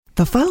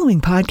The following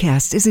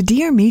podcast is a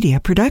Dear Media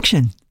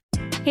production.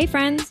 Hey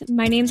friends,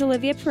 my name's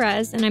Olivia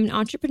Perez, and I'm an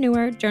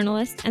entrepreneur,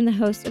 journalist, and the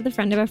host of the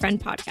Friend of a Friend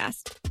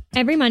podcast.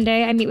 Every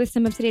Monday, I meet with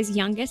some of today's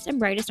youngest and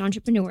brightest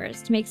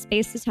entrepreneurs to make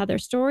space to tell their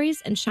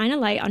stories and shine a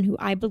light on who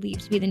I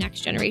believe to be the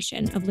next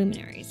generation of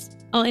luminaries.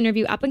 I'll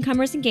interview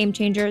up-and-comers and game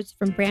changers,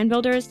 from brand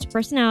builders to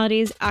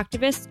personalities,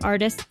 activists,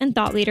 artists, and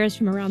thought leaders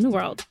from around the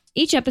world.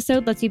 Each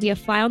episode lets you be a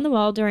fly on the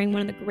wall during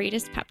one of the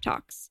greatest pep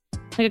talks,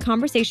 like a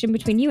conversation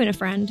between you and a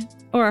friend,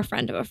 or a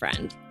friend of a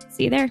friend.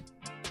 See you there.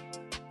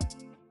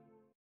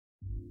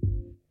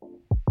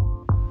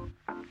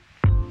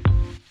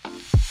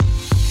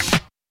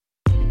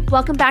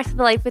 Welcome back to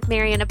the Life with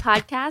Marianna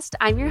podcast.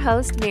 I'm your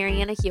host,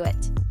 Marianna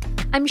Hewitt.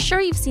 I'm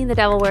sure you've seen The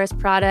Devil Wears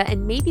Prada,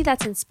 and maybe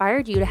that's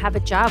inspired you to have a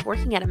job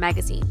working at a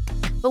magazine.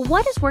 But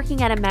what is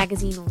working at a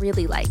magazine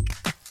really like?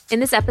 In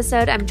this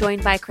episode, I'm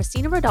joined by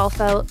Christina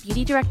Rodolfo,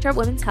 beauty director at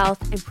Women's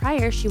Health, and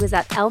prior she was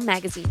at Elle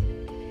Magazine.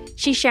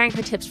 She's sharing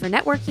her tips for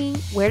networking,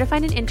 where to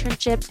find an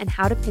internship, and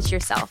how to pitch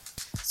yourself.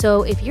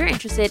 So if you're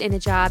interested in a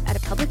job at a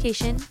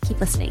publication, keep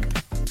listening.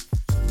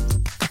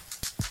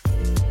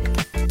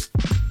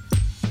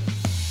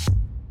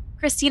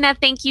 Christina,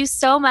 thank you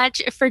so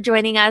much for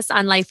joining us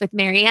on Life with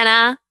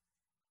Marianna.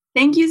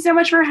 Thank you so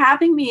much for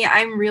having me.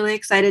 I'm really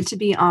excited to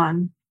be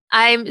on.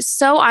 I'm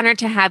so honored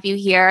to have you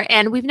here.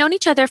 And we've known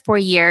each other for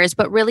years,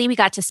 but really we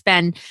got to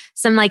spend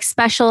some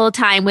special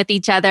time with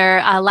each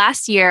other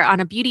last year on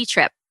a beauty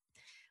trip.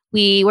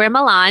 We were in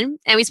Milan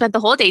and we spent the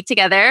whole day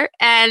together,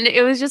 and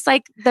it was just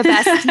the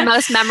best,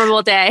 most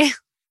memorable day.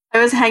 I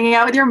was hanging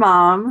out with your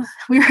mom.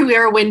 We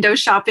were window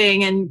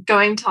shopping and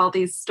going to all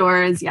these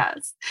stores.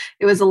 Yes,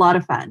 it was a lot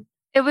of fun.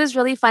 It was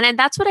really fun. And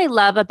that's what I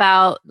love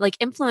about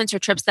influencer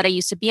trips that I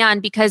used to be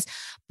on, because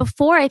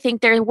before I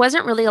think there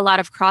wasn't really a lot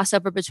of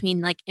crossover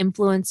between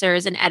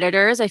influencers and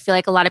editors. I feel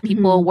like a lot of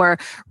people were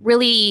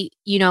really,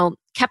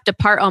 kept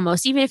apart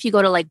almost. Even if you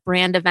go to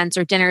brand events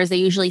or dinners, they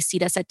usually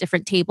seat us at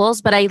different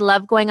tables. But I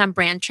love going on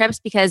brand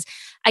trips because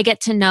I get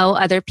to know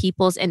other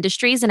people's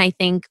industries. And I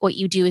think what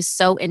you do is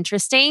so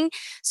interesting.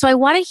 So I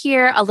want to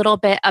hear a little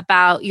bit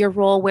about your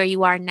role where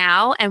you are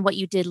now and what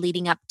you did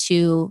leading up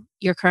to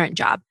your current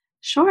job.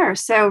 Sure.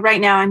 So right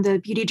now I'm the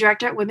beauty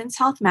director at Women's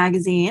Health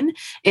magazine.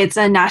 It's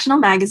a national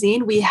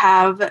magazine. We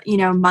have,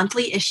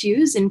 monthly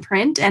issues in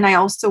print, and I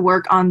also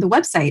work on the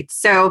website.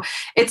 So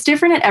it's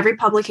different at every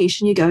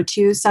publication you go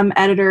to. Some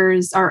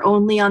editors are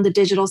only on the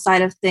digital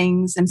side of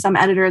things, and some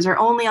editors are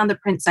only on the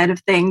print side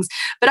of things,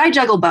 but I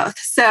juggle both.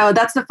 So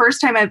that's the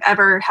first time I've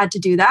ever had to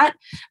do that.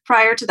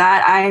 Prior to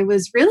that, I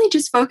was really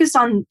just focused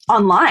on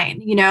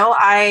online.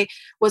 I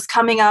was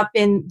coming up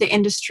in the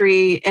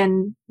industry,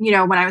 and,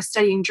 when I was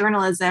studying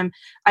journalism,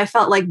 I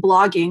felt like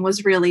blogging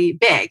was really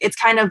big. It's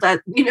kind of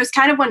it's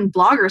kind of when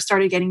bloggers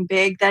started getting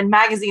big, then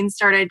magazines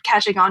started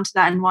catching on to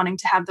that and wanting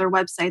to have their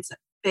websites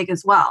big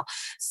as well.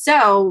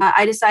 So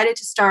I decided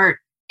to start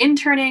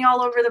interning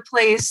all over the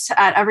place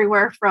at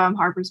everywhere from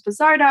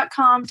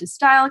harpersbazaar.com to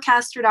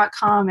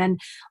stylecaster.com. And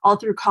all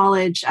through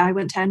college, I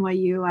went to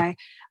NYU.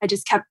 I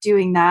just kept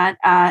doing that.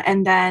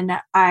 And then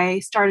I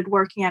started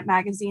working at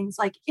magazines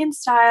like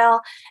InStyle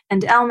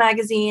and Elle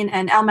Magazine.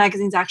 And Elle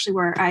Magazine's actually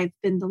where I've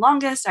been the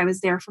longest. I was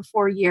there for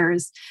 4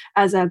 years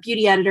as a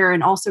beauty editor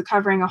and also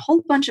covering a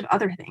whole bunch of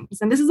other things.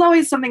 And this is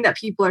always something that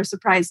people are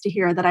surprised to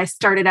hear, that I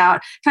started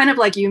out kind of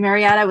like you,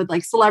 Marianna,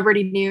 with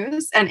celebrity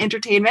news and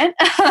entertainment.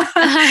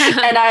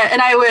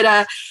 and I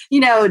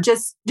would,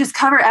 just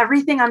cover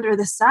everything under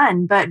the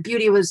sun. But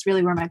beauty was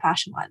really where my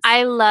passion was.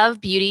 I love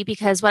beauty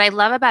because what I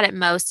love about it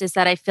most is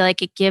that I feel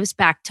like it gives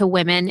back to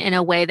women in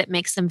a way that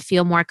makes them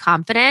feel more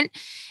confident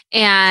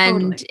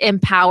and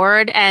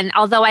empowered. And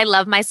although I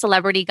love my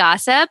celebrity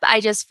gossip,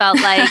 I just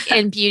felt like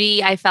in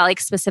beauty, I felt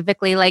like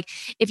specifically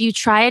if you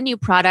try a new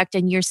product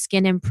and your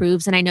skin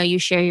improves, and I know you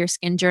share your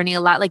skin journey a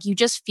lot, you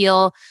just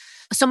feel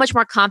so much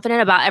more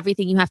confident about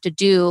everything you have to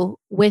do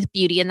with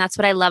beauty. And that's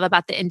what I love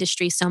about the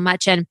industry so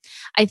much. And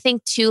I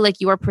think too,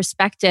 your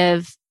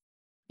perspective,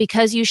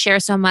 because you share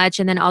so much,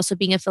 and then also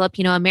being a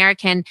Filipino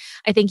American,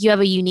 I think you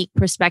have a unique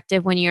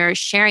perspective when you're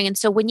sharing. And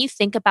so when you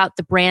think about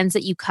the brands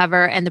that you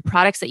cover and the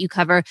products that you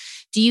cover,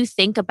 do you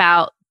think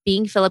about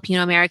being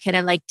Filipino American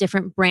and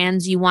different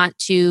brands you want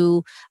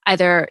to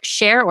either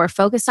share or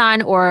focus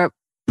on, or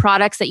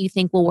products that you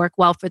think will work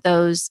well for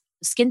those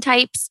skin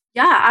types?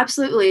 Yeah,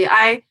 absolutely.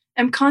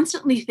 I'm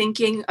constantly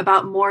thinking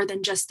about more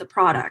than just the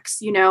products.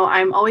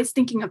 I'm always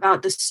thinking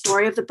about the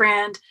story of the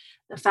brand,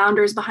 the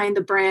founders behind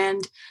the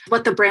brand,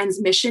 what the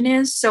brand's mission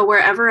is. So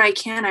wherever I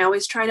can, I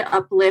always try to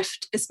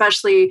uplift,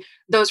 especially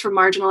those from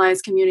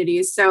marginalized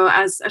communities. So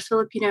as a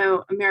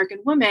Filipino American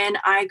woman,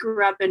 I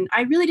grew up and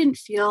I really didn't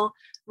feel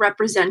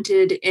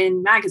represented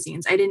in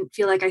magazines. I didn't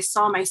feel like I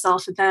saw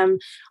myself in them,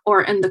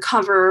 or in the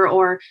cover,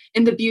 or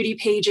in the beauty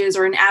pages,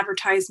 or in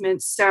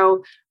advertisements.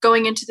 So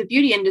going into the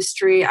beauty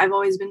industry, I've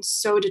always been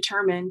so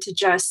determined to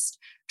just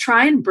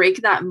try and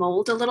break that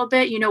mold a little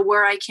bit,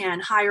 where I can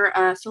hire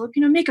a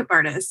Filipino makeup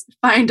artist,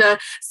 find a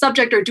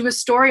subject or do a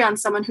story on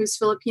someone who's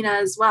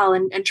Filipina as well,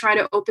 and try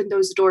to open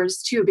those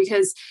doors too,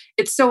 because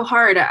it's so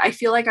hard. I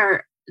feel like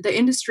our the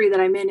industry that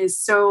I'm in is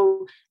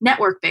so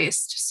network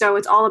based. So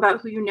it's all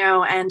about who you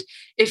know. And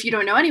if you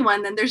don't know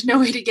anyone, then there's no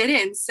way to get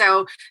in.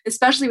 So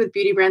especially with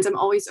beauty brands, I'm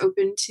always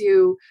open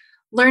to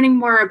learning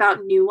more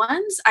about new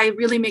ones. I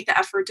really make the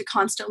effort to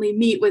constantly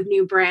meet with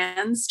new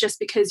brands just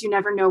because you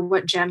never know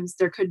what gems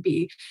there could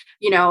be,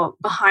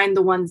 behind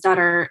the ones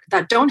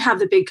that don't have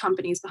the big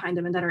companies behind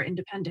them and that are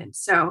independent.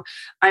 So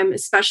I'm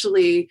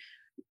especially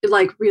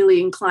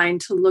really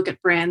inclined to look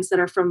at brands that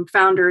are from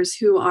founders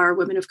who are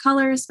women of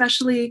color,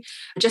 especially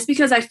just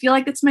because I feel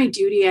like it's my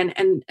duty and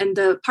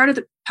the part of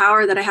the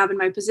power that I have in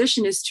my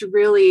position is to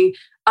really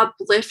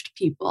uplift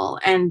people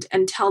and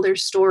tell their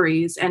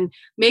stories and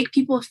make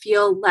people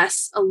feel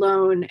less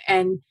alone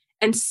and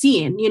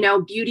seen.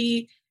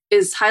 Beauty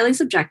is highly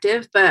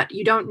subjective, but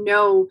you don't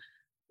know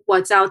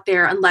what's out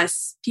there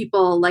unless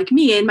people like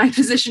me in my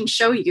position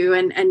show you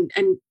and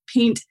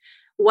paint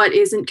what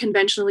isn't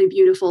conventionally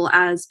beautiful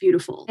as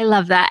beautiful. I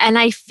love that. And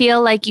I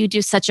feel like you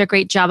do such a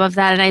great job of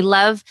that. And I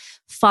love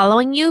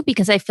following you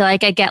because I feel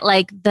like I get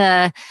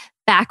the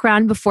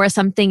background before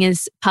something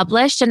is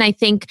published. And I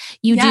think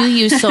you do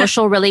use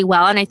social really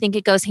well. And I think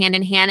it goes hand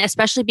in hand,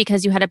 especially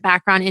because you had a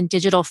background in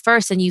digital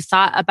first and you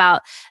thought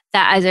about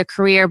that as a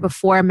career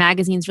before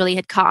magazines really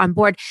had caught on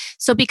board.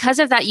 So because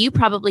of that, you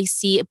probably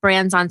see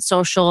brands on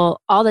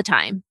social all the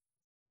time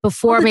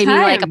before maybe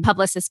a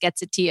publicist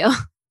gets it to you.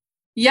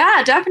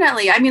 Yeah,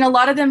 definitely. I mean, a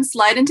lot of them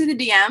slide into the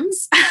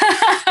DMs.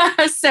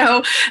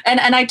 So,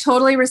 and I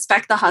totally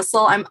respect the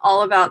hustle. I'm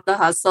all about the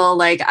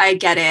hustle. I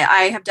get it.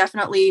 I have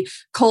definitely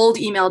cold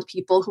emailed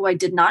people who I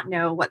did not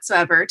know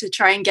whatsoever to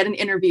try and get an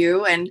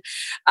interview. And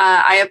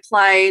I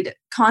applied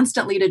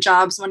constantly to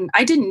jobs when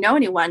I didn't know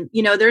anyone.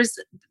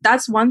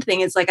 That's one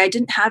thing is I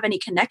didn't have any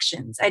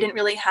connections. I didn't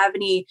really have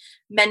any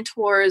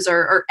mentors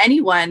or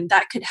anyone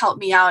that could help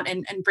me out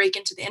and break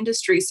into the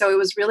industry. So it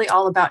was really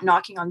all about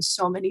knocking on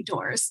so many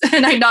doors.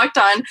 And I knocked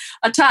on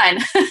a ton.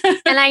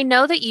 And I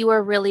know that you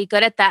were really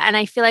good at that. And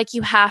I feel like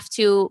you have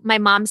to, my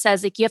mom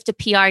says you have to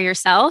PR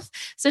yourself.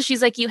 So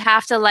she's you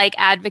have to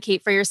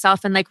advocate for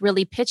yourself and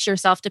really pitch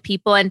yourself to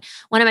people. And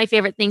one of my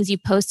favorite things you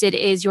posted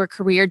is your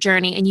career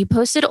journey. And you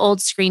posted old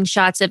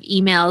screenshots of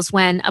emails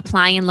when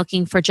applying and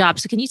looking for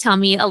jobs. So can you tell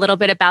me a little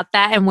bit about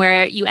that and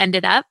where you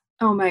ended up?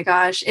 Oh my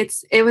gosh.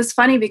 It was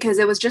funny because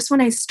it was just when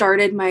I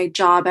started my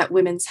job at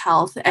Women's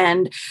Health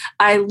and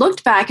I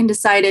looked back and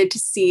decided to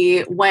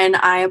see when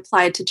I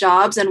applied to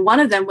jobs and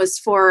one of them was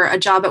for a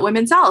job at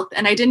Women's Health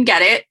and I didn't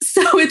get it.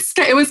 So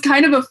it was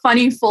kind of a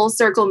funny full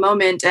circle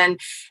moment. And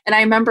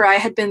I remember I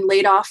had been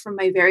laid off from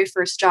my very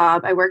first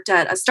job. I worked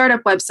at a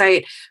startup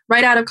website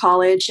right out of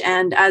college.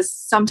 And as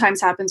sometimes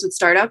happens with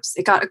startups,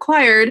 it got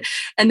acquired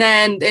and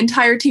then the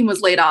entire team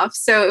was laid off.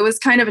 So it was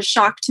kind of a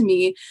shock to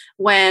me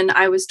when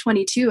I was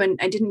 22 and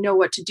I didn't know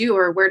what to do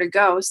or where to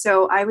go.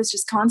 So I was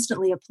just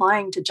constantly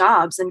applying to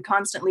jobs and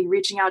constantly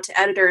reaching out to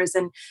editors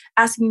and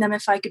asking them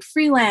if I could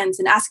freelance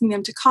and asking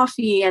them to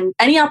coffee and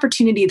any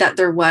opportunity that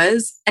there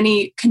was,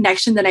 any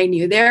connection that I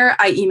knew there,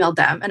 I emailed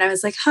them. And I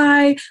was like,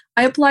 hi,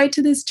 I applied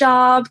to this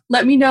job.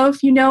 Let me know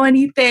if you know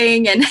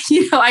anything. And,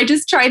 I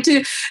just tried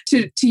to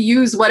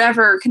use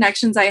whatever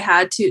connections I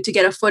had to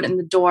get a foot in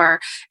the door.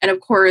 And of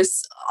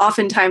course,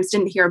 oftentimes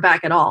didn't hear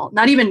back at all.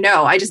 Not even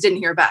no, I just didn't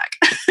hear back.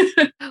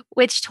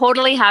 Which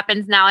totally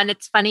happens now. And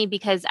it's funny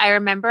because I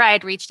remember I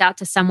had reached out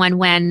to someone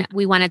when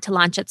we wanted to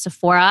launch at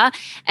Sephora.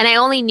 And I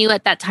only knew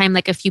at that time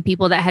a few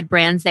people that had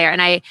brands there.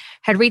 And I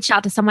had reached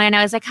out to someone and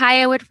I was like,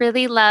 hi, I would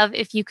really love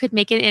if you could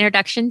make an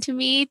introduction to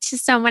me to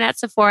someone at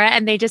Sephora.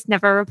 And they just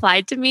never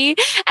replied to me. And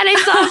I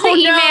saw the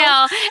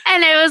email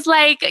and it was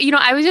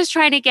I was just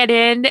trying to get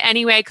in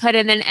any way I could.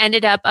 And then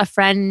ended up a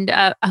friend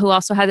who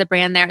also has a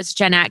brand there, it's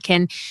Jen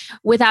Atkin,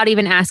 without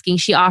even asking,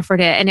 she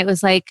offered it. And it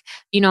was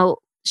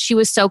she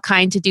was so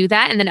kind to do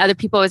that. And then other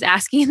people was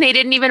asking, they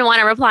didn't even want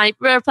to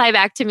reply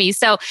back to me.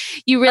 So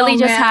you really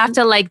have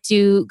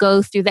to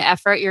go through the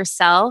effort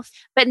yourself.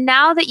 But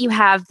now that you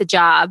have the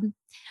job,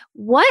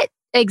 what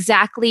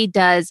exactly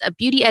does a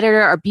beauty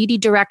editor or beauty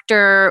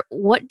director,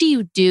 what do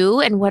you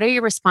do and what are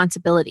your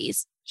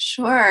responsibilities?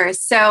 Sure.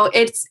 So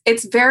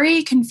it's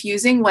very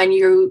confusing when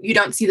you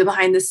don't see the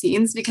behind the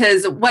scenes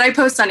because what I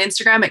post on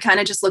Instagram, it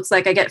kind of just looks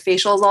like I get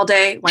facials all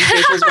day when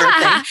facials were a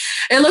thing.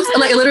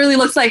 It literally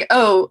looks like,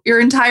 oh, your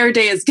entire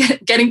day is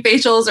getting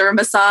facials or a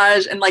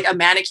massage and a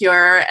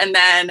manicure and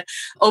then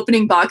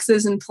opening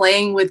boxes and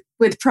playing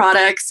with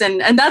products.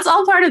 And that's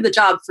all part of the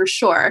job for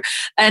sure.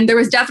 And there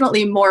was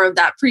definitely more of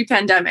that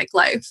pre-pandemic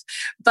life.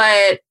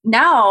 But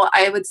now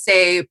I would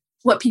say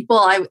what people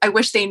I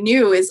wish they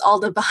knew is all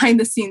the behind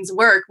the scenes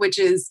work, which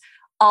is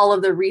all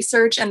of the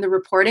research and the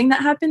reporting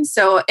that happens.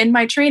 So in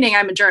my training,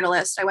 I'm a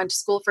journalist. I went to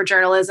school for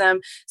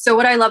journalism. So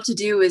what I love to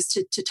do is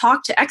to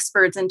talk to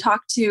experts and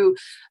talk to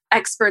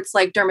experts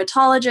like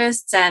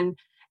dermatologists and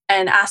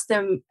ask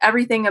them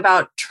everything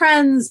about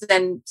trends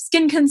and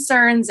skin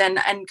concerns and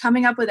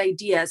coming up with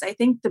ideas. I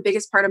think the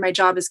biggest part of my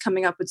job is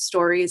coming up with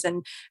stories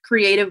and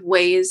creative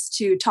ways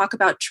to talk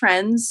about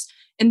trends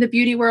in the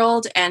beauty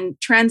world and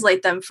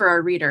translate them for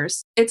our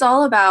readers. It's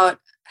all about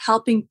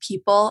helping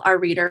people, our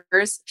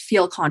readers,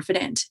 feel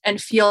confident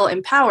and feel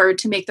empowered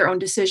to make their own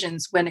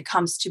decisions when it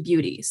comes to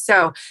beauty.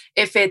 So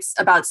if it's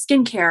about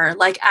skincare,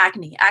 like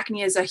acne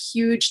is a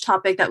huge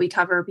topic that we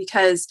cover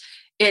because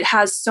it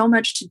has so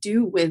much to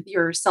do with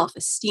your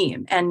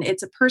self-esteem. And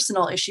it's a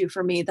personal issue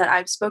for me that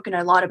I've spoken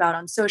a lot about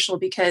on social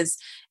because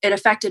it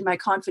affected my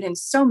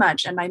confidence so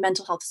much and my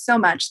mental health so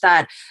much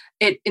that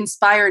it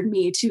inspired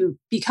me to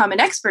become an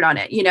expert on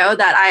it,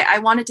 that I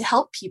wanted to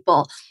help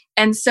people.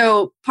 And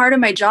so part of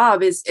my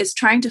job is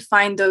trying to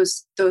find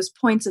those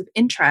points of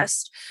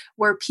interest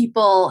where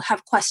people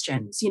have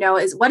questions,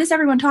 is what is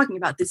everyone talking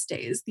about these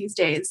days?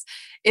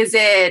 Is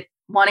it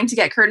wanting to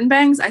get curtain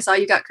bangs? I saw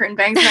you got curtain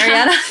bangs,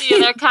 Mariana. Yeah,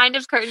 they're kind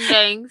of curtain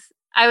bangs.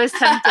 I was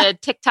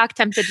tempted. TikTok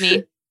tempted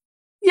me.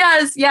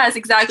 Yes,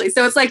 exactly.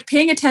 So it's like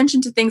paying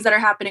attention to things that are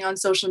happening on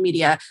social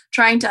media,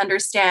 trying to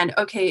understand,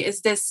 okay,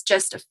 is this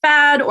just a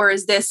fad or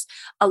is this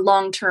a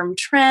long-term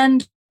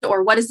trend?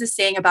 Or what is this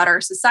saying about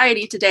our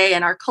society today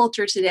and our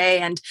culture today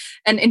and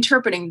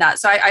interpreting that.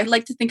 So I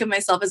like to think of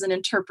myself as an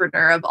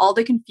interpreter of all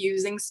the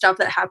confusing stuff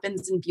that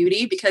happens in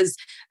beauty, because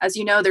as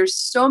you know, there's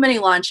so many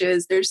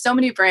launches, there's so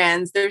many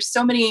brands, there's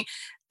so many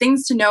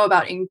things to know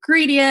about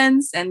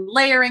ingredients and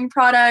layering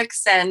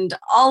products and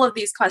all of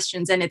these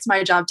questions. And it's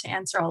my job to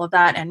answer all of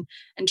that and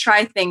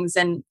try things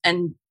and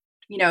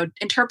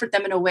interpret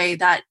them in a way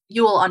that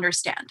you will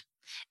understand.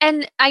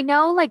 And I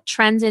know like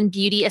trends in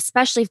beauty,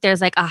 especially if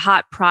there's like a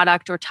hot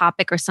product or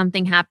topic or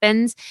something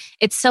happens,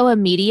 it's so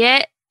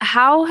immediate.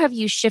 How have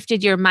you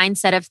shifted your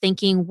mindset of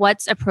thinking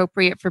what's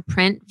appropriate for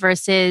print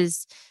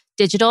versus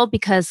digital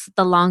because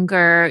the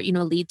longer,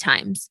 lead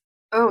times?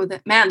 Oh,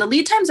 the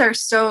lead times are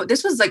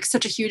this was like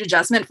such a huge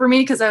adjustment for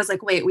me because I was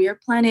like, wait, we are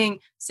planning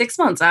 6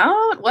 months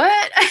out?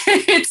 What?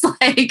 It's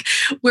like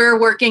we're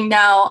working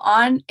now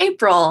on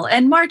April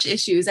and March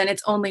issues and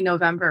it's only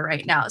November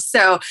right now.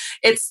 So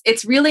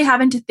it's really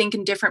having to think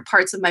in different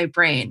parts of my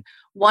brain.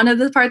 One of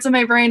the parts of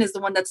my brain is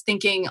the one that's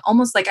thinking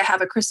almost like I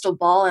have a crystal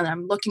ball and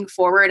I'm looking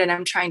forward and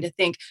I'm trying to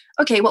think,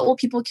 okay, what will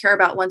people care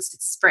about once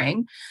it's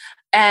spring?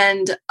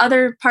 And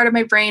other part of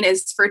my brain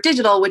is for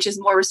digital, which is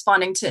more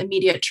responding to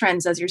immediate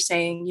trends, as you're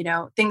saying,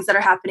 things that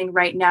are happening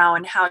right now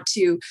and how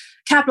to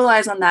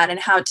capitalize on that and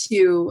how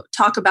to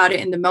talk about it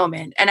in the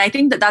moment. And I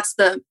think that that's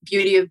the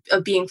beauty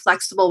of being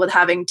flexible with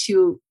having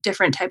two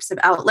different types of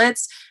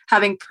outlets.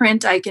 Having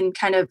print, I can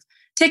kind of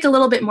take a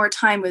little bit more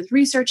time with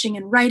researching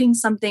and writing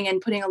something and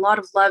putting a lot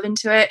of love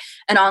into it.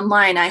 And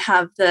online, I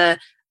have the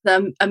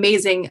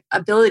amazing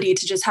ability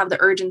to just have the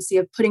urgency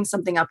of putting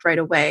something up right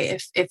away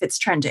if it's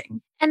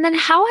trending. And then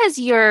how has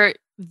your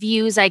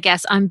views, I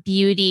guess, on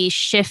beauty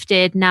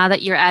shifted now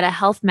that you're at a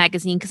health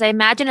magazine? Because I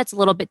imagine it's a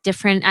little bit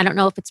different. I don't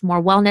know if it's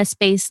more wellness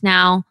based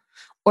now,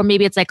 or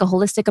maybe it's like a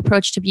holistic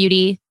approach to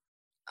beauty.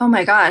 Oh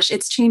my gosh,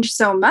 it's changed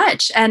so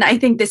much. And I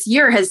think this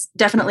year has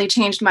definitely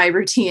changed my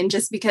routine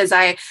just because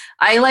I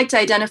like to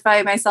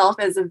identify myself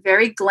as a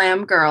very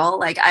glam girl.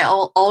 Like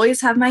I'll always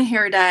have my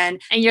hair done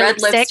and your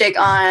red lipstick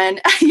on.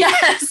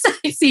 Yes.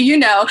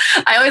 See,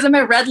 I always have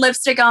my red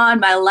lipstick on,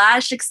 my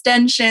lash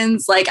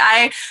extensions. Like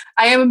I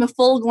am a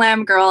full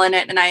glam girl in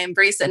it and I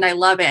embrace it and I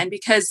love it. And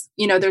because,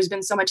 there's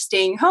been so much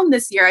staying home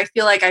this year, I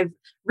feel like I've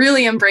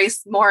really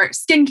embrace more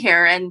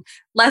skincare and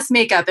less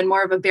makeup and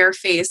more of a bare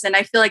face. And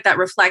I feel like that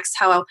reflects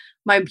how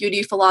my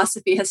beauty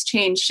philosophy has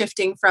changed,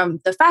 shifting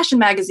from the fashion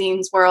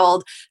magazines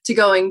world to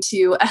going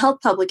to a health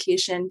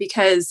publication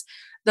because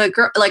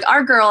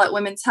our girl at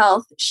Women's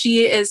Health,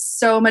 she is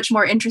so much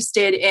more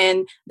interested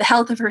in the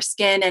health of her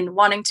skin and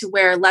wanting to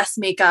wear less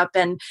makeup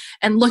and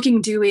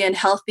looking dewy and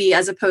healthy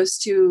as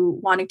opposed to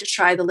wanting to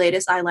try the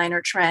latest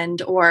eyeliner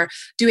trend or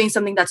doing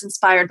something that's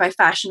inspired by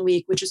Fashion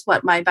Week, which is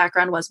what my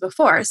background was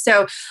before.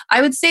 So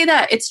I would say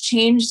that it's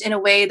changed in a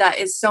way that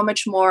is so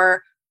much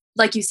more,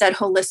 like you said,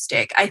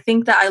 holistic. I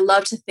think that I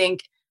love to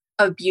think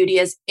of beauty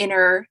as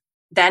inner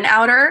then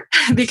outer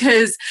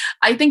because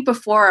I think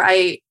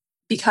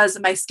because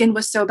my skin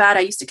was so bad,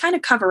 I used to kind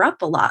of cover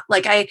up a lot.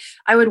 Like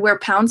I would wear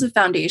pounds of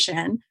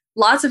foundation,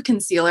 lots of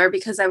concealer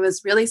because I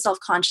was really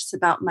self-conscious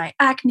about my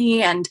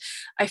acne and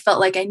I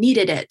felt like I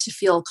needed it to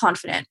feel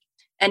confident.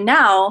 And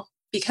now,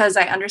 because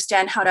I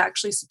understand how to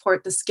actually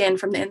support the skin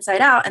from the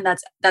inside out, and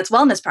that's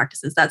wellness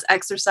practices, that's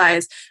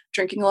exercise,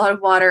 drinking a lot of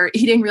water,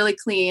 eating really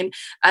clean,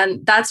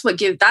 and that's what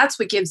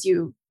gives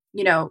you,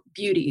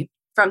 beauty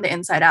from the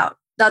inside out.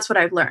 That's what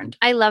I've learned.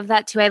 I love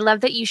that too. I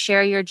love that you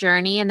share your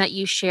journey and that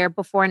you share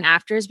before and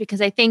afters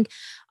because I think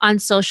on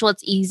social,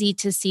 it's easy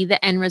to see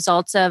the end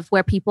results of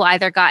where people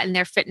either got in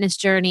their fitness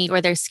journey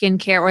or their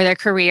skincare or their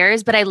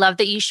careers. But I love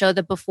that you show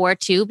the before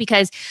too,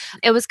 because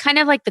it was kind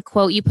of like the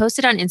quote you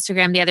posted on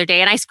Instagram the other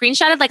day. And I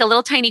screenshotted like a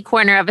little tiny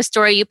corner of a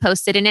story you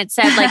posted and it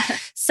said like,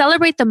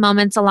 celebrate the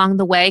moments along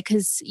the way.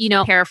 Cause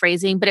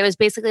paraphrasing, but it was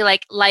basically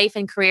like life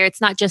and career. It's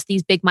not just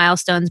these big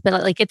milestones,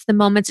 but like it's the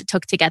moments it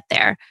took to get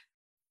there.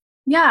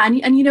 Yeah.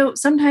 And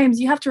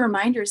sometimes you have to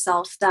remind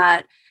yourself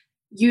that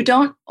you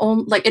don't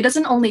own, like, it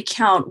doesn't only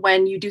count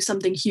when you do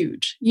something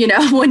huge,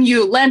 when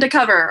you land a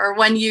cover or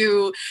when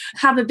you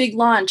have a big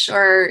launch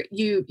or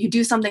you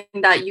do something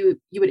that you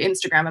would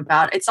Instagram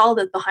about. It's all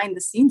the behind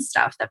the scenes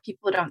stuff that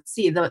people don't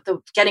see,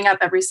 the getting up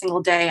every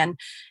single day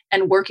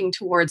and working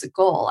towards a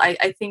goal.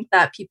 I think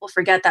that people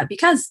forget that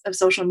because of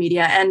social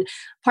media. And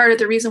part of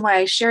the reason why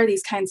I share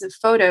these kinds of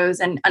photos,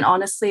 and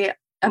honestly,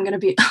 I'm going to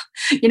be,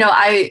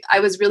 I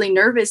was really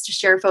nervous to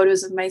share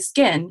photos of my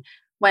skin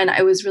when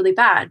I was really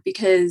bad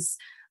because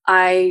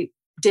I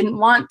didn't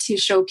want to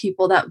show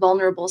people that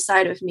vulnerable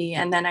side of me.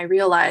 And then I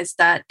realized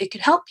that it could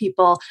help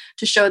people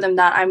to show them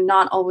that I'm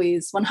not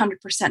always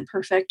 100%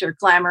 perfect or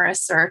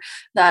glamorous, or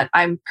that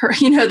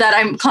that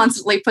I'm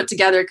constantly put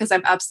together, because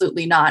I'm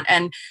absolutely not.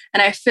 And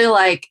I feel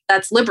like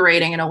that's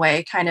liberating in a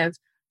way, kind of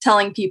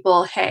telling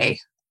people, hey,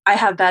 I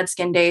have bad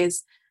skin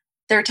days.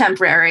 They're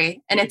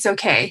temporary and it's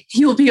okay.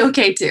 You'll be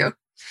okay too.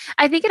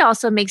 I think it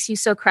also makes you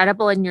so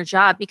credible in your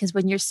job, because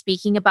when you're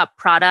speaking about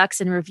products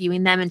and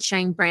reviewing them and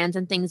sharing brands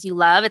and things you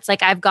love, it's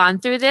like, I've gone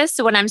through this.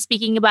 So when I'm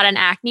speaking about an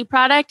acne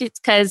product, it's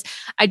because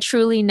I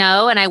truly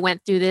know and I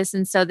went through this.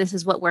 And so this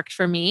is what worked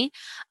for me.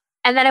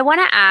 And then I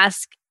want to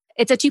ask,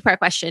 it's a two-part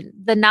question.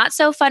 The not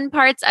so fun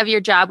parts of your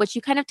job, which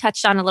you kind of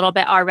touched on a little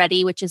bit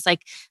already, which is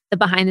like the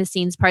behind the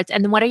scenes parts.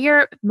 And then what are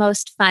your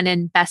most fun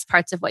and best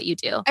parts of what you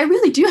do? I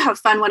really do have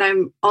fun when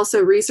I'm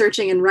also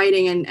researching and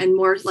writing and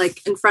more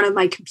like in front of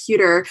my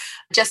computer,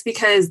 just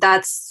because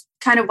that's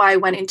kind of why I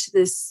went into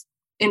this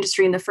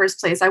industry in the first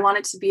place. I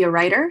wanted to be a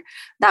writer.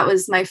 That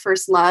was my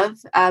first love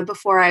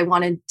before I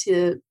wanted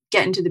to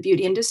get into the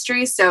beauty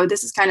industry. So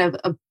this is kind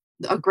of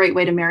a great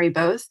way to marry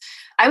both.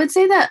 I would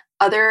say that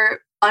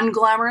other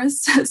unglamorous,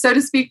 so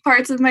to speak,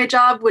 parts of my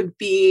job would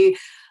be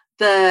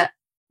the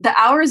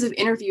hours of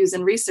interviews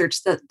and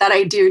research that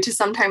I do to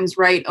sometimes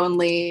write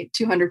only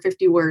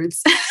 250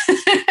 words.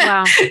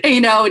 Wow.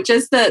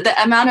 Just the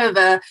amount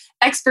of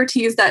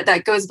expertise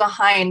that goes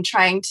behind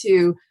trying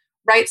to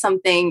write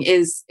something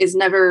is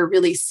never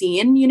really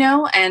seen,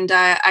 and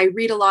I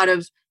read a lot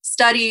of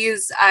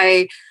studies.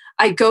 I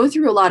go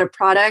through a lot of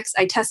products.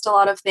 I test a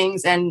lot of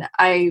things, and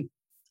I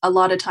a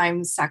lot of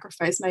times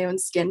sacrifice my own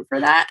skin for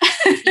that.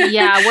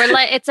 Yeah,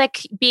 it's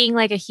like being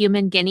like a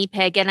human guinea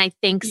pig. And I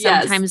think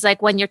sometimes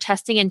like when you're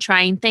testing and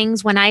trying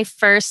things, when I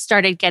first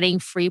started getting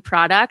free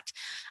product,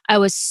 I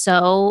was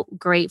so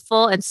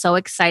grateful and so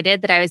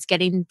excited that I was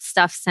getting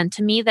stuff sent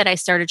to me that I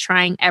started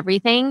trying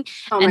everything.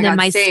 And then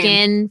my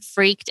skin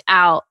freaked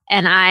out.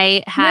 And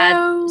I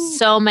had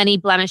so many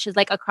blemishes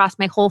like across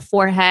my whole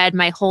forehead,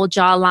 my whole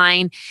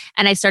jawline.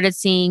 And I started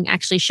seeing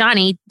actually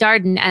Shani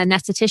Darden, an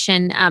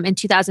esthetician in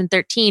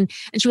 2013.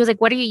 And she was like,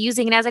 what are you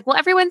using? And I was like, well,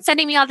 everyone's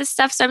sending me all this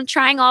stuff. So I'm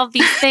trying all of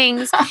these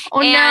things.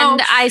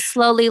 I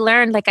slowly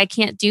learned like I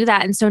can't do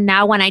that. And so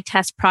now when I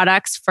test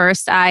products,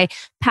 first I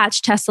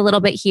patch test a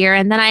little bit here.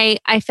 And then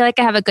I feel like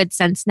I have a good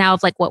sense now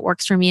of like what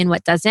works for me and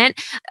what doesn't.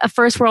 A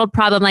first world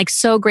problem, like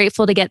so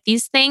grateful to get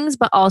these things,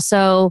 but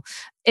also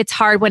it's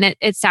hard when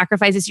it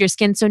sacrifices your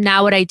skin. So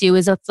now what I do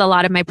is with a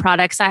lot of my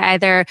products, I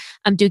either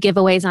do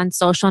giveaways on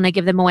social and I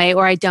give them away,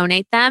 or I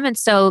donate them. And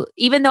so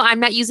even though I'm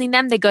not using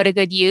them, they go to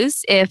good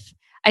use if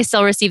I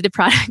still receive the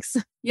products.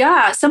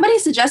 Yeah. Somebody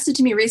suggested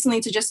to me recently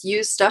to just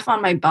use stuff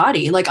on my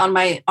body, like on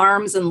my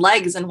arms and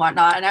legs and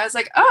whatnot. And I was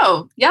like,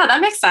 oh, yeah,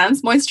 that makes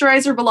sense.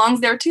 Moisturizer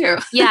belongs there too.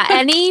 Yeah.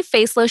 Any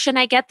face lotion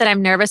I get that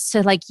I'm nervous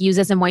to like use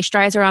as a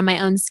moisturizer on my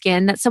own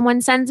skin that someone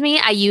sends me,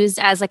 I use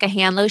as like a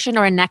hand lotion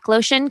or a neck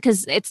lotion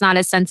because it's not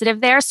as sensitive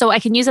there. So I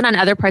can use it on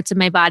other parts of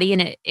my body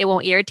and it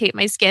won't irritate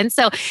my skin.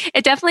 So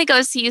it definitely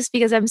goes to use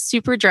because I'm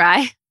super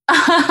dry.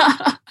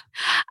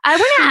 I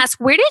want to ask,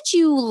 where did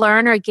you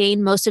learn or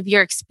gain most of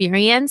your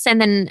experience?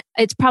 And then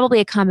it's probably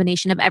a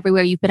combination of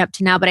everywhere you've been up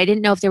to now, but I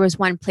didn't know if there was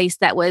one place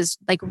that was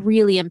like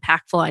really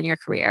impactful on your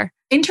career.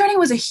 Interning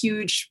was a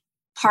huge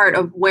part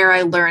of where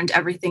I learned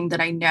everything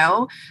that I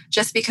know,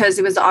 just because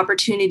it was the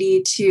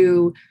opportunity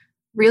to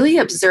really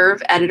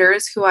observe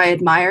editors who I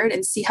admired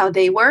and see how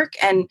they work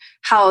and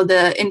how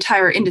the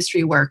entire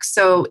industry works.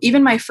 So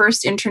even my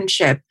first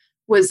internship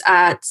was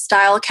at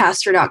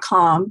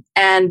stylecaster.com,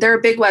 and they're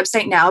a big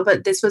website now,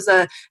 but this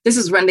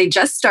is when they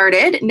just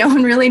started. No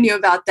one really knew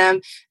about them.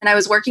 And I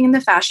was working in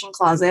the fashion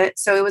closet.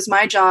 So it was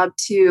my job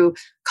to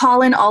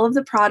call in all of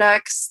the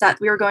products that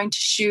we were going to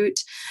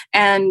shoot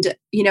and,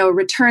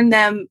 return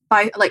them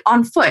by like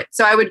on foot.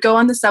 So I would go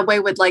on the subway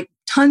with like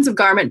tons of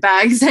garment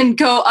bags and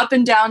go up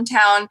and down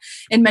town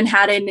in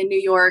Manhattan in New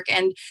York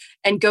and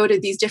go to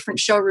these different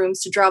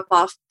showrooms to drop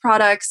off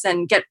products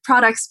and get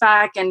products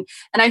back. And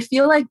I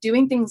feel like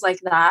doing things like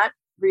that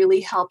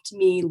really helped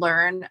me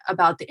learn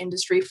about the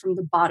industry from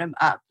the bottom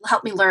up,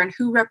 helped me learn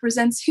who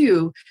represents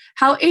who,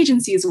 how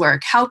agencies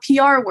work, how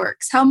PR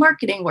works, how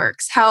marketing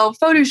works, how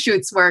photo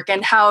shoots work,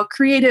 and how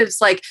creatives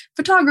like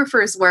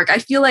photographers work. I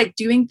feel like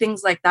doing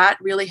things like that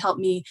really helped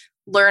me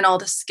learn all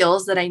the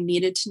skills that I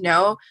needed to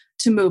know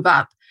to move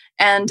up.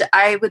 And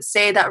I would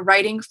say that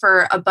writing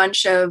for a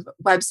bunch of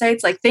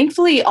websites, like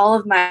thankfully all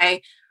of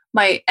my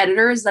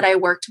editors that I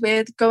worked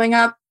with growing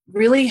up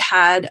really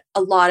had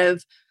a lot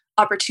of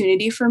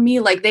opportunity for me.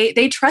 Like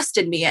they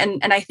trusted me.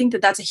 And I think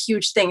that that's a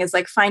huge thing, is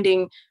like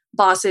finding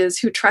bosses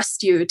who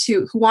trust you,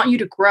 who want you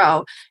to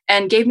grow,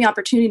 and gave me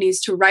opportunities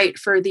to write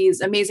for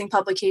these amazing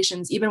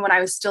publications, even when I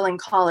was still in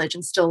college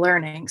and still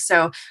learning.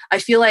 So I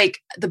feel like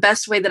the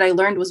best way that I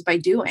learned was by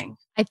doing.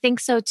 I think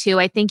so too.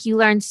 I think you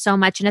learn so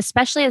much, and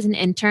especially as an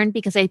intern,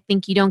 because I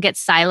think you don't get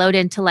siloed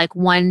into like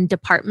one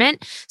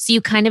department. So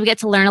you kind of get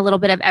to learn a little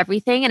bit of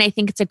everything. And I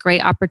think it's a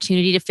great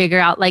opportunity to figure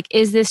out, like,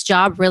 is this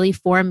job really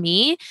for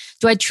me?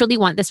 Do I truly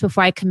want this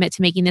before I commit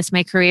to making this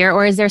my career?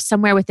 Or is there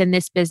somewhere within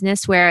this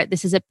business where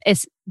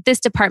this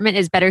department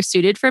is better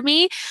suited for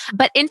me?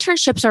 But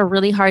internships are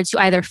really hard to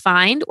either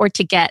find or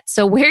to get.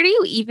 So where do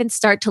you even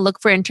start to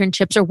look for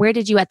internships, or where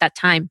did you at that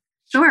time?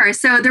 Sure.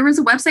 So there was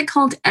a website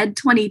called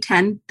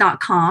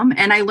ed2010.com,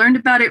 and I learned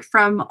about it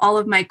from all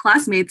of my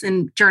classmates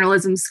in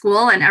journalism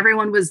school, and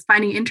everyone was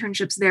finding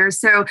internships there.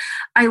 So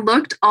I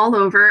looked all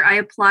over. I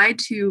applied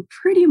to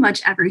pretty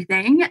much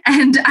everything,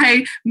 and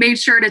I made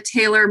sure to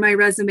tailor my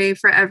resume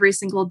for every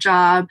single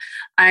job.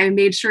 I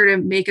made sure to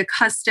make a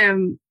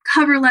custom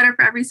cover letter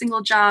for every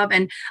single job.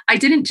 And I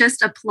didn't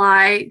just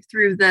apply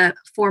through the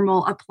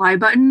formal apply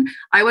button.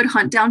 I would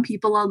hunt down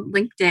people on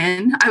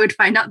LinkedIn. I would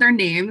find out their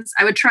names.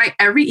 I would try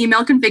every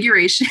email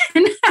configuration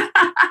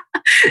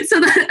so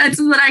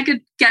that I could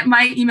get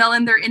my email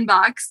in their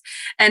inbox,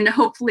 and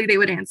hopefully they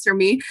would answer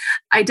me.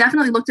 I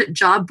definitely looked at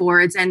job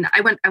boards, and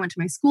I went to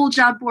my school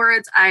job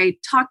boards. I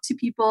talked to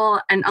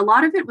people, and a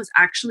lot of it was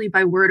actually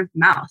by word of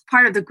mouth.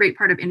 Part of the great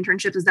part of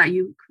internships is that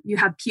you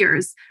have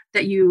peers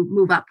that you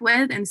move up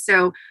with. And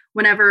so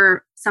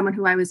whenever someone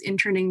who I was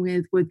interning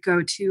with would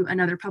go to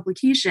another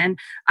publication,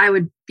 I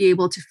would be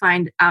able to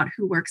find out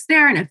who works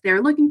there and if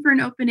they're looking for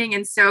an opening.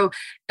 And so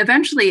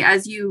eventually,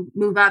 as you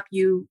move up,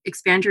 you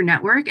expand your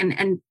network.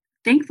 And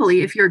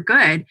thankfully, if you're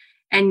good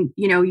and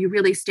you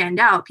really stand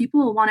out, people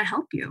will want to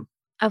help you.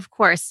 Of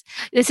course.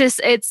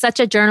 It's such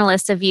a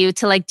journalist of you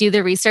to like do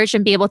the research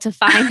and be able to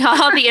find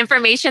all the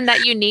information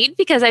that you need,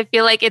 because I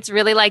feel like it's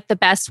really like the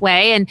best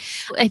way. And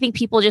I think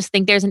people just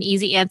think there's an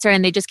easy answer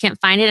and they just can't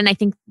find it. And I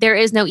think there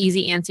is no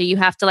easy answer. You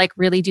have to like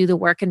really do the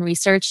work and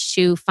research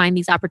to find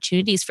these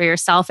opportunities for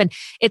yourself. And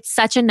it's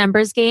such a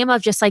numbers game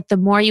of just like the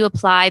more you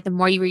apply, the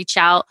more you reach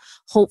out,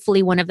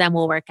 hopefully one of them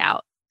will work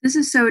out. This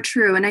is so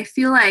true. And I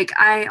feel like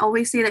I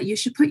always say that you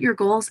should put your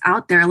goals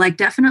out there, like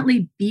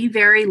definitely be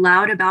very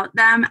loud about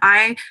them.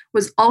 I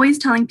was always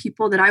telling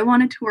people that I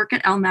wanted to work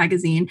at Elle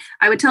Magazine.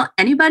 I would tell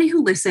anybody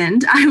who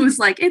listened, I was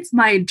like, it's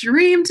my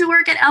dream to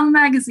work at Elle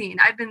Magazine.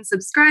 I've been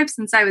subscribed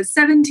since I was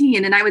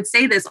 17. And I would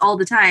say this all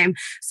the time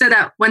so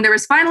that when there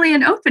was finally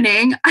an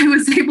opening, I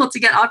was able to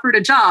get offered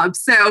a job.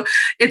 So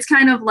it's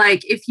kind of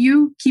like, if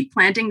you keep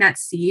planting that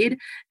seed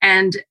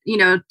and,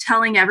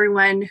 telling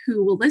everyone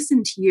who will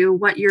listen to you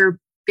what your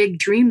big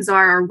dreams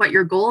are or what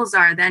your goals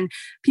are, then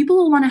people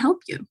will want to help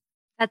you.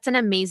 That's an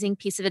amazing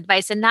piece of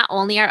advice. And not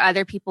only are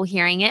other people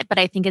hearing it, but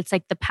I think it's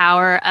like the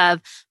power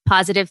of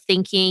positive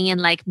thinking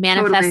and like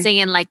manifesting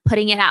and like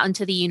putting it out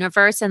into the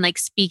universe and like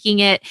speaking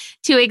it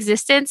to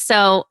existence.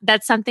 So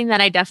that's something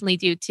that I definitely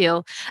do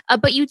too.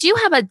 But you do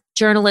have a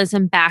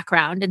journalism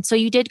background. And so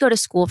you did go to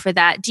school for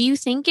that. Do you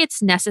think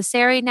it's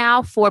necessary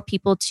now for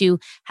people to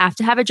have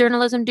a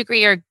journalism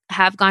degree or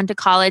have gone to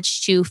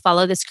college to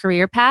follow this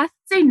career path?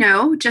 Say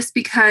no, just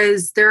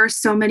because there are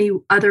so many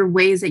other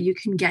ways that you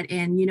can get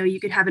in. You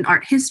could have an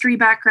art history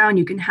background,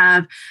 you can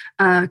have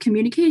a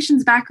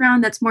communications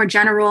background that's more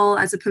general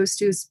as opposed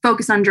to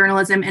focus on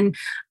journalism. And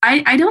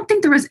I don't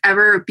think there was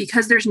ever,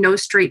 because there's no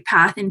straight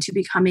path into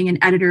becoming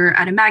an editor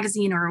at a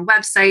magazine or a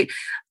website,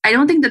 I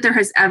don't think that there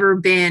has ever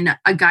been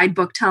a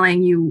guidebook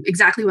telling you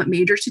exactly what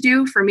major to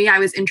do. For me, I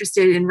was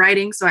interested in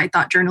writing, so I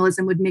thought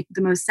journalism would make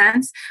the most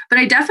sense. But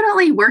I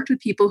definitely worked with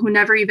people who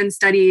never even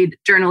studied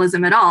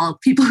journalism at all.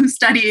 People who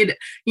studied,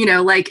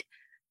 like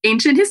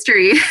ancient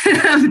history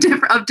of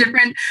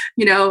different,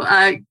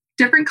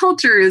 different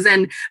cultures,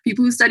 and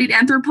people who studied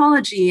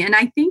anthropology. And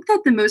I think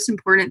that the most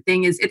important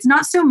thing is it's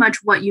not so much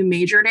what you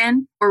majored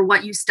in or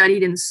what you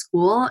studied in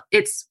school.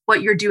 It's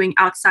what you're doing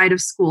outside of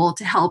school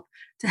to help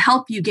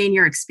you gain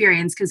your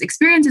experience, because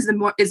experience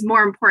is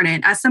more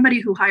important. As somebody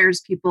who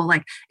hires people,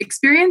 like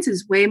experience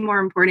is way more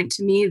important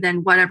to me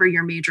than whatever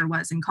your major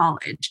was in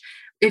college.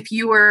 If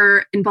you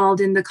were involved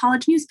in the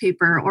college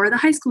newspaper or the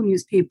high school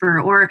newspaper,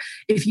 or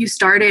if you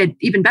started,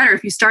 even better,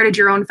 if you started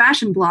your own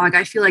fashion blog,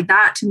 I feel like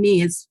that to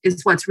me is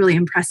what's really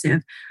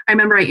impressive. I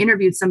remember I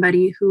interviewed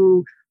somebody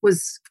who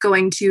was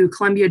going to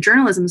Columbia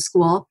Journalism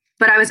School,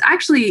 but I was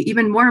actually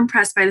even more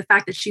impressed by the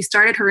fact that she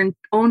started her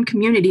own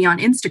community on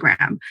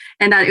Instagram,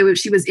 and that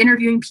she was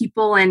interviewing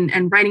people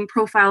and writing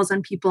profiles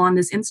on people on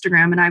this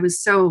Instagram. And I was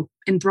so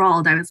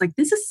enthralled. I was like,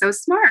 this is so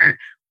smart.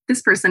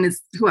 This person is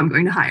who I'm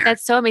going to hire.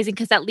 That's so amazing,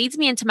 because that leads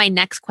me into my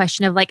next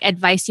question of like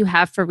advice you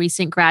have for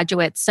recent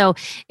graduates. So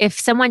if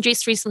someone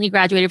just recently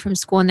graduated from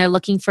school and they're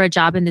looking for a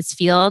job in this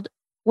field,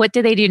 what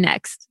do they do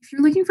next? If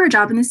you're looking for a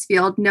job in this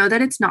field, know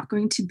that it's not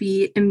going to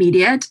be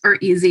immediate or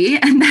easy,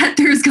 and that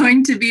there's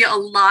going to be a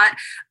lot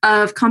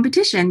of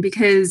competition,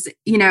 because,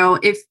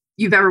 if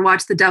you've ever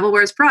watched The Devil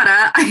Wears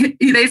Prada,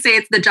 they say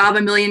it's the job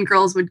a million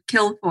girls would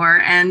kill for.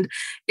 And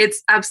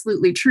it's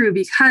absolutely true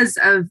because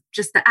of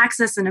just the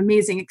access and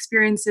amazing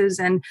experiences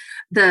and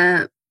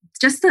the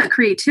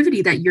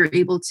creativity that you're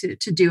able to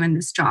do in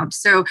this job.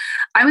 So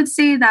I would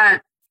say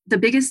that the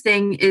biggest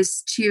thing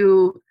is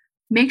to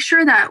make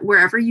sure that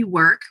wherever you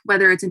work,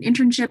 whether it's an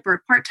internship or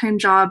a part-time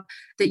job,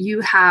 that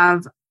you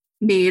have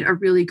made a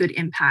really good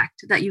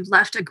impact, that you've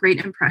left a great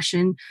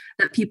impression,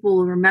 that people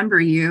will remember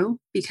you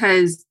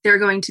because they're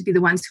going to be the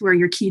ones who are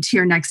your key to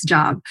your next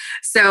job.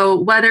 So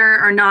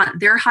whether or not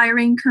they're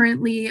hiring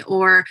currently,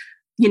 or,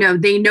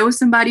 they know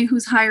somebody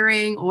who's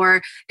hiring,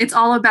 or it's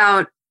all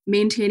about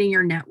maintaining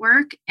your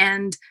network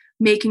and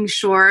making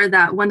sure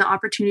that when the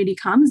opportunity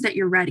comes that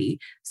you're ready.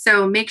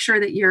 So make sure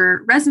that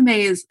your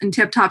resume is in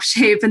tip-top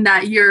shape and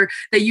that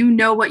you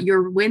know what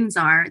your wins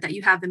are, that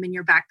you have them in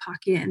your back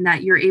pocket and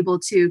that you're able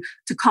to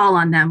call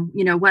on them,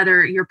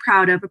 whether you're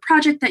proud of a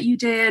project that you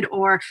did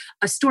or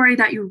a story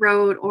that you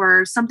wrote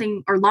or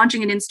something, or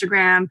launching an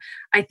Instagram.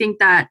 I think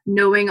that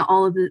knowing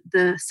all of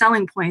the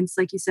selling points,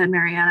 like you said,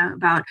 Mariana,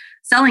 about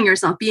selling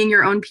yourself, being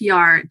your own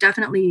PR,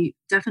 definitely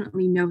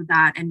know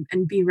that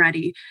and be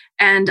ready.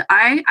 And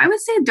I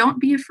would say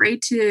don't be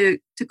afraid to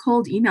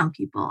cold email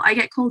people. I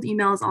get cold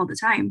emails all the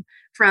time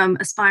from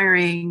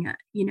aspiring,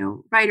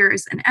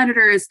 writers and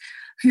editors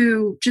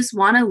who just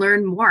want to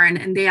learn more,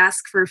 and they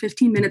ask for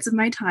 15 minutes of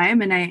my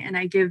time, and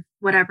I give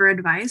whatever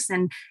advice,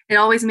 and it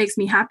always makes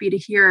me happy to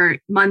hear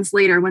months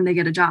later when they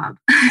get a job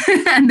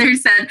and they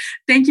said,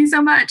 thank you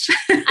so much.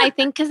 I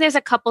think because there's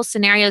a couple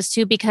scenarios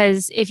too,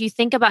 because if you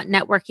think about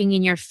networking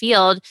in your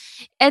field,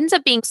 it ends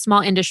up being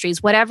small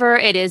industries, whatever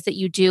it is that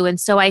you do. And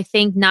so I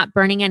think not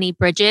burning any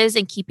bridges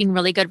and keeping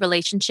really good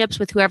relationships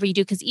with whoever you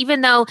do, because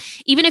even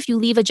if you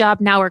leave a job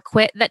now or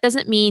quit, that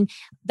doesn't mean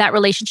that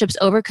relationship's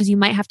over, because you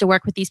might have to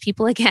work with these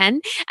people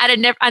again at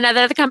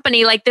another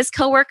company. Like this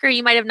coworker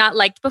you might have not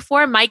liked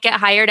before might get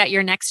hired at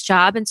your next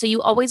job. And so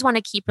you always want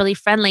to keep really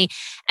friendly.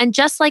 And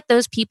just like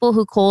those people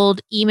who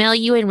cold email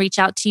you and reach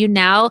out to you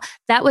now,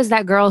 that was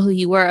that girl who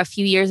you were a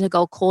few years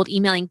ago, cold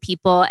emailing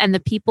people. And the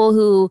people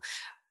who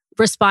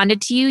responded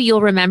to you,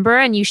 you'll remember,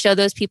 and you show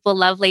those people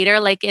love later.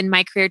 Like in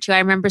my career too, I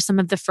remember some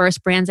of the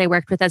first brands I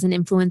worked with as an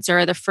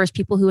influencer, the first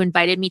people who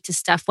invited me to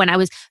stuff when I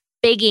was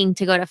begging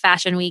to go to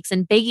fashion weeks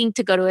and begging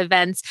to go to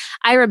events.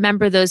 I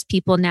remember those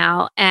people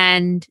now.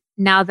 And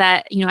now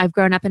that, I've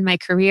grown up in my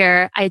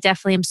career, I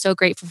definitely am so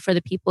grateful for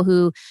the people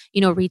who,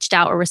 reached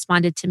out or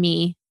responded to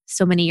me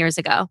so many years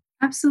ago.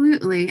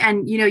 Absolutely.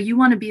 And, you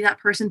want to be that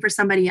person for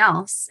somebody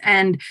else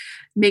and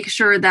make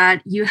sure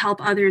that you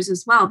help others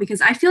as well.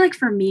 Because I feel like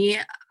for me,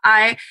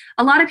 a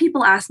lot of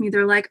people ask me,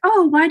 they're like,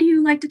 oh, why do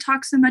you like to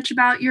talk so much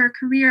about your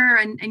career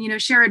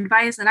and share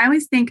advice? And I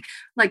always think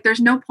like, there's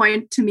no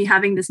point to me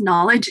having this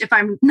knowledge if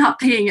I'm not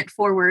paying it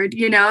forward,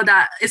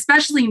 that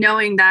especially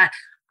knowing that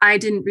I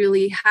didn't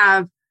really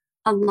have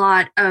a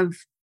lot of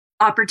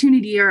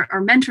opportunity or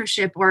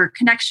mentorship or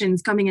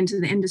connections coming into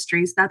the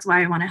industries. That's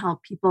why I want to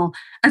help people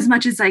as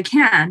much as I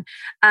can.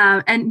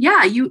 And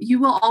yeah, you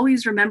will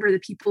always remember the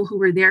people who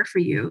were there for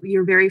you,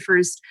 your very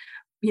first,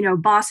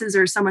 bosses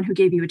or someone who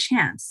gave you a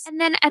chance.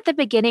 And then at the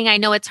beginning, I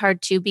know it's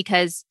hard too,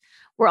 because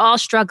we're all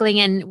struggling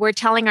and we're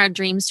telling our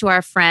dreams to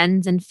our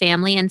friends and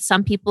family. And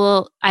some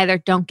people either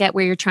don't get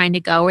where you're trying to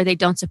go or they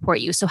don't support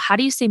you. So how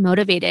do you stay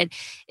motivated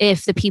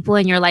if the people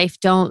in your life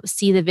don't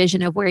see the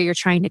vision of where you're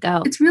trying to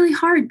go? It's really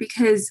hard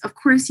because, of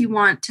course, you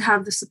want to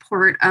have the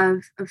support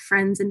of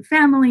friends and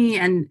family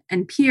and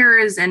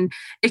peers. And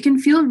it can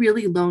feel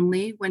really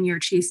lonely when you're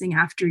chasing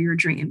after your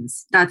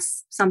dreams.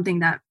 That's something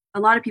that a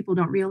lot of people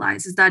don't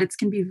realize, is that it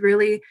can be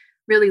really,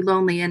 really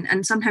lonely.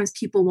 And sometimes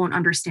people won't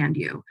understand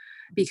you,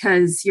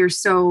 because you're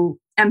so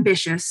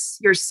ambitious,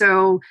 you're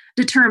so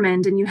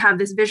determined, and you have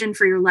this vision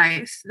for your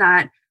life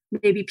that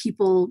maybe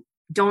people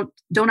don't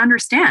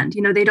understand.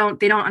 They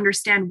don't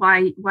understand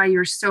why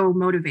you're so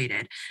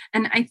motivated.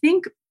 And I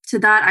think to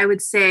that, I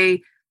would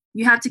say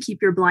you have to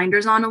keep your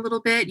blinders on a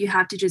little bit. You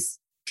have to just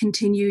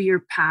continue your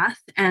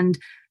path and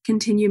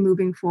continue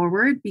moving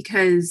forward,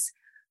 because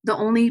the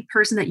only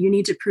person that you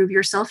need to prove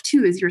yourself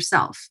to is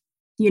yourself.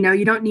 You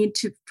don't need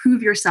to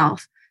prove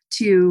yourself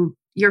to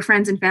your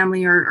friends and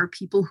family or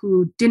people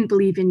who didn't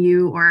believe in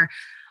you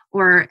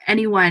or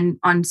anyone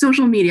on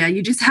social media.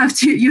 You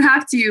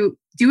have to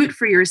do it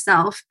for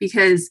yourself,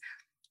 because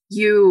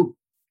you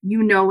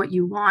know what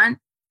you want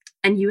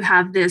and you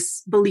have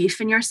this belief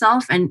in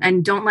yourself,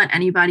 and don't let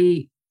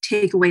anybody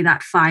take away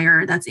that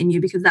fire that's in you,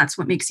 because that's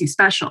what makes you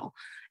special.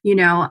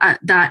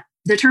 That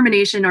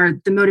determination or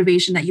the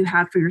motivation that you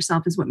have for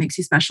yourself is what makes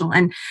you special.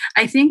 And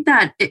I think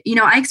that,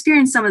 I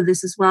experienced some of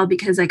this as well,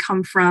 because I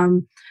come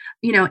from,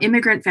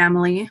 immigrant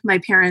family. My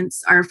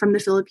parents are from the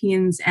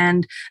Philippines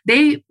and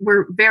they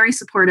were very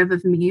supportive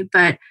of me,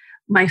 but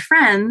my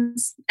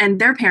friends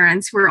and their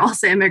parents, who were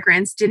also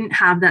immigrants, didn't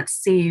have that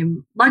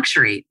same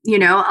luxury.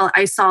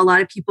 I saw a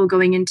lot of people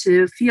going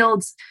into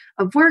fields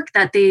of work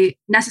that they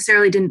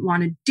necessarily didn't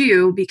want to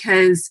do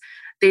because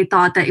they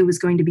thought that it was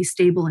going to be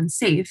stable and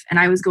safe. And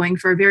I was going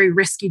for a very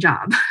risky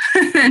job.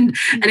 and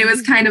it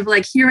was kind of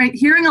like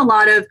hearing a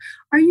lot of,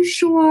 are you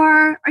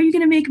sure? Are you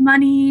going to make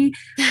money?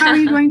 How are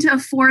you going to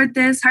afford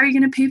this? How are you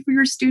going to pay for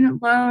your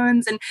student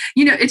loans? And,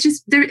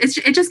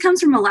 it just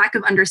comes from a lack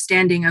of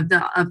understanding of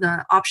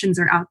the options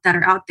that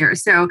are out there.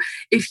 So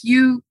if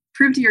you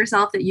prove to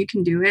yourself that you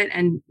can do it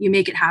and you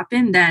make it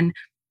happen, then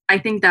I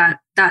think that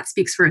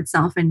speaks for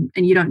itself, and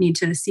you don't need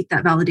to seek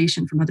that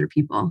validation from other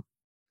people.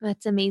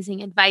 That's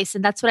amazing advice.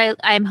 And that's what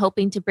I'm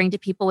hoping to bring to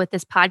people with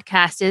this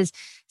podcast is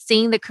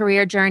seeing the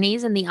career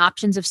journeys and the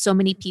options of so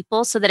many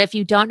people, so that if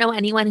you don't know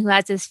anyone who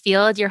has this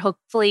field, you're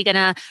hopefully going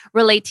to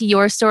relate to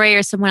your story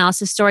or someone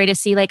else's story to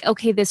see like,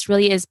 okay, this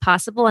really is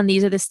possible. And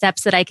these are the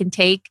steps that I can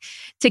take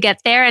to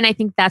get there. And I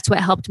think that's what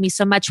helped me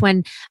so much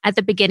when at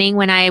the beginning,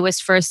 when I was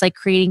first like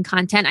creating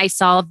content, I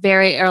saw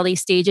very early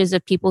stages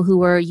of people who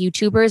were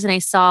YouTubers. And I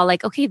saw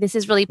like, okay, this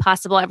is really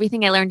possible.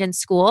 Everything I learned in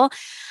school,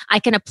 I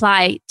can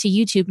apply to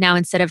YouTube now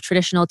instead of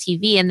traditional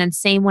TV. And then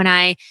same when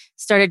I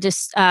started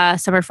just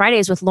Summer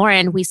Fridays with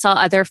Lauren, we saw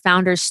other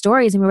founders'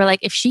 stories and we were like,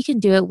 if she can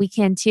do it, we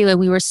can too. And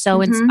we were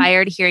so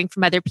inspired hearing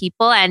from other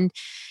people, and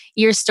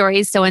your story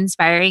is so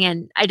inspiring.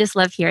 And I just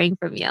love hearing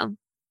from you.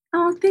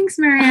 Oh, thanks,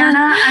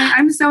 Mariana.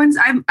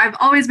 I've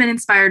always been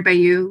inspired by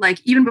you, like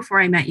even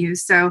before I met you.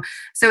 So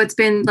it's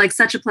been like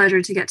such a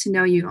pleasure to get to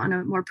know you on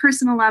a more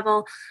personal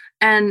level.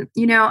 And,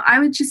 I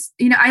would just,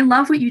 I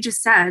love what you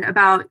just said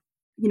about,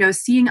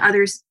 seeing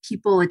others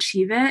people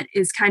achieve it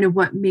is kind of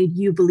what made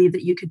you believe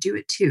that you could do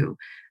it too.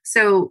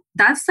 So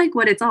that's like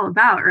what it's all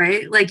about,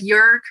 right? Like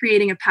you're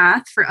creating a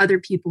path for other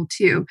people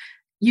too.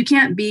 You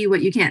can't be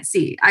what you can't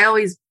see. I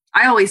always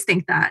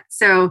think that.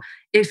 So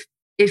if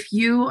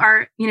you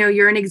are,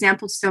 you're an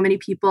example to so many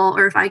people,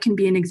 or if I can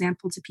be an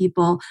example to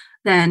people,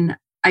 then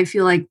I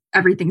feel like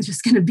everything's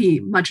just going to be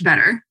much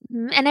better.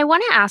 And I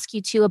want to ask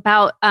you too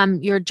about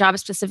your job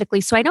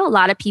specifically. So I know a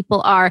lot of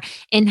people are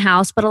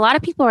in-house, but a lot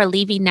of people are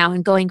leaving now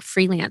and going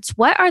freelance.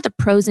 What are the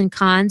pros and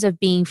cons of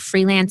being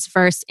freelance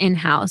versus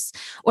in-house?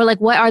 Or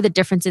like, what are the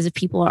differences if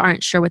people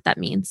aren't sure what that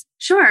means?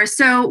 Sure.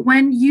 So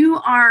when you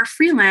are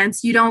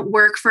freelance, you don't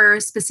work for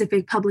a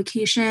specific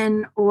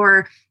publication,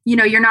 or,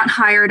 you're not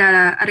hired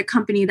at a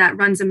company that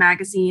runs a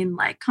magazine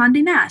like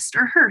Condé Nast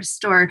or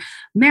Hearst or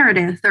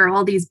Meredith or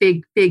all these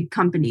big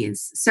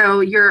companies. So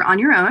you're on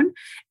your own.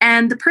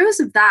 And the pros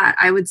of that,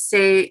 I would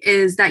say,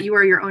 is that you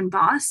are your own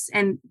boss.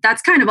 And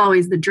that's kind of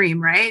always the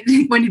dream, right?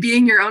 When you're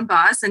being your own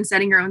boss and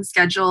setting your own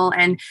schedule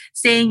and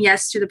saying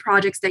yes to the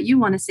projects that you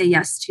want to say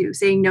yes to,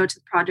 saying no to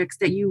the projects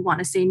that you want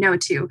to say no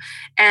to,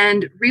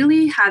 and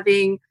really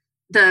having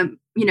the,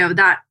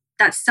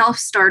 that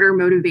self-starter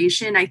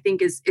motivation, I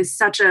think is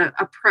such a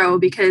pro,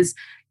 because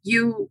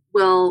you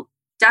will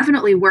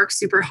definitely work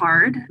super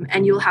hard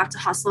and you'll have to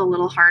hustle a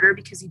little harder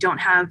because you don't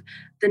have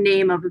the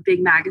name of a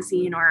big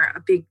magazine or a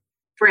big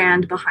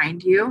brand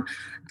behind you.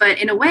 But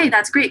in a way,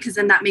 that's great, because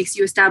then that makes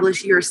you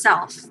establish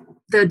yourself.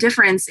 The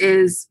difference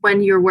is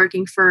when you're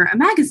working for a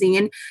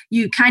magazine,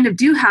 you kind of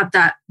do have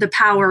the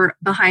power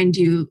behind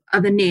you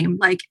of a name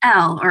like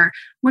Elle or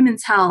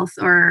Women's Health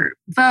or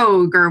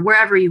Vogue or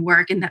wherever you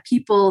work, and that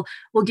people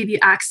will give you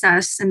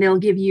access and they'll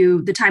give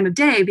you the time of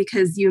day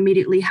because you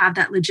immediately have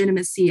that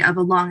legitimacy of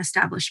a long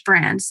established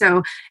brand.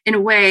 So in a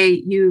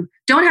way, you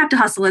don't have to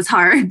hustle as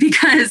hard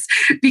because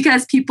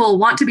people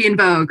want to be in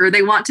Vogue or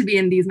they want to be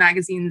in these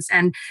magazines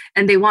and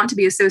they want to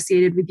be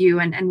associated with you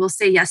and will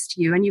say yes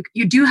to you. And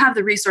you do have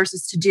the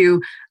resources to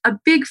do a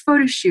big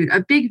photo shoot,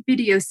 a big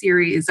video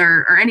series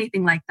or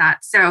anything like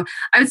that. So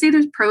I would say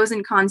there's pros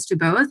and cons to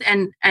both,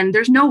 and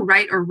there's no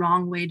right or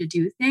wrong way to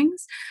do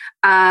things.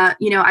 I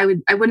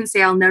wouldn't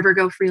say I'll never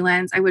go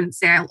freelance. I wouldn't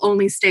say I'll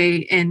only stay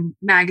in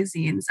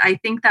magazines. I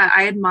think that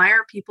I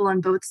admire people on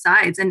both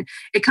sides, and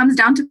it comes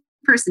down to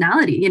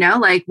personality,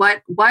 like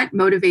what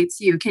motivates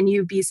you. Can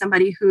you be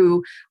somebody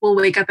who will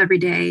wake up every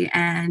day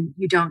and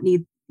you don't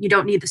need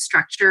the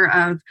structure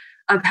of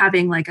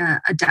having like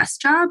a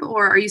desk job,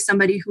 or are you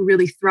somebody who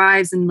really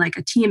thrives in like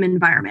a team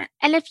environment?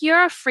 And if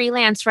you're a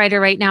freelance writer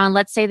right now, and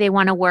let's say they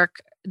want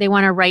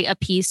to write a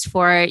piece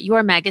for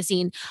your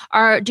magazine,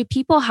 do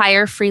people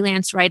hire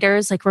freelance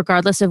writers, like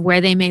regardless of where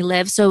they may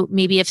live? So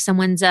maybe if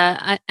someone's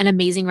an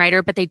amazing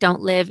writer, but they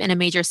don't live in a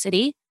major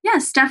city?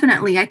 Yes,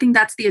 definitely. I think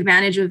that's the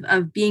advantage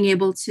of being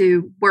able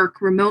to work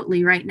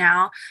remotely right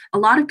now. A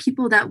lot of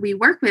people that we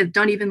work with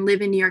don't even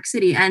live in New York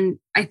City. And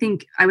I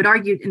think I would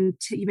argue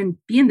to even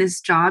be in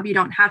this job, you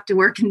don't have to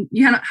work and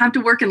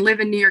live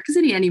in New York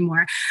City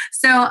anymore.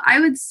 So I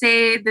would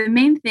say the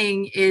main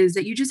thing is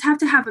that you just have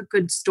to have a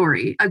good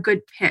story, a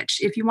good pitch.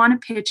 If you want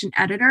to pitch an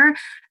editor,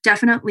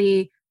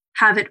 definitely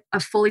have it a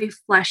fully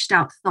fleshed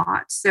out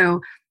thought.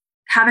 So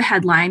have a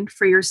headline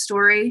for your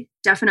story,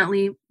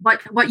 definitely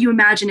what you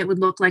imagine it would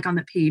look like on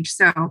the page.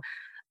 So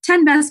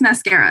 10 best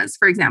mascaras,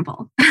 for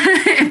example,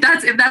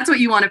 if that's what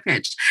you want to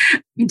pitch,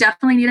 you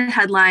definitely need a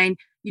headline.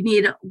 You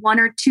need 1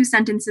 or 2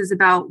 sentences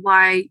about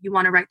why you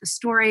want to write the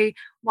story,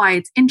 why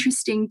it's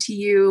interesting to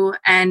you,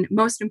 and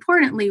most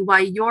importantly, why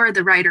you're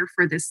the writer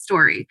for this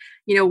story.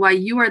 Why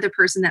you are the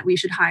person that we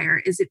should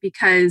hire. Is it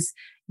because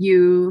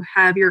you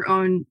have your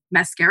own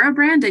mascara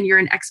brand and you're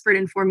an expert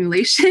in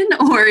formulation?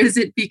 Or is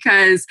it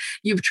because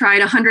you've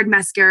tried 100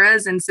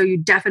 mascaras and so you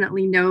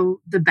definitely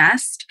know the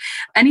best?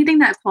 Anything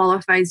that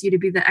qualifies you to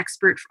be the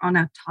expert on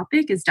a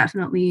topic is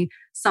definitely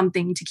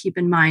something to keep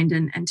in mind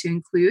and to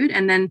include.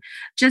 And then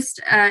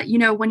just,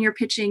 when you're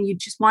pitching, you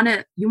want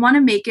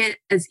to make it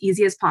as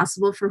easy as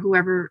possible for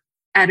whoever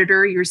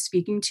editor you're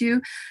speaking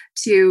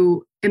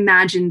to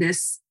imagine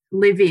this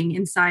living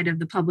inside of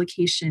the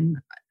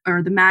publication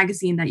or the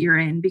magazine that you're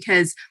in.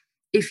 Because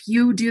if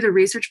you do the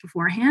research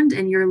beforehand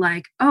and you're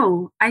like,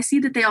 oh, I see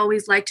that they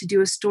always like to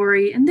do a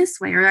story in this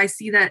way, or I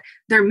see that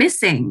they're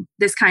missing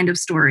this kind of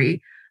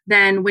story,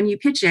 then when you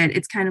pitch it,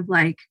 it's kind of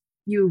like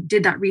you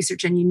did that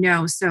research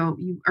and so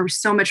you are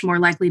so much more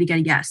likely to get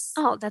a yes.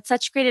 Oh, that's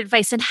such great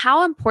advice. And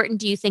how important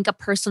do you think a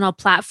personal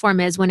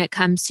platform is when it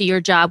comes to your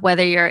job,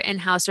 whether you're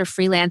in-house or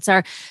freelance?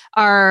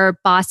 Are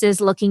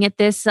bosses looking at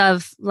this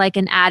of like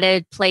an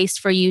added place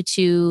for you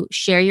to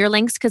share your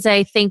links? Because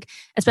I think,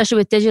 especially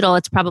with digital,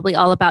 it's probably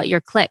all about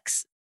your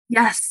clicks.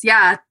 Yes.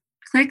 Yeah.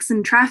 Clicks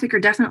and traffic are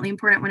definitely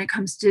important when it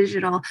comes to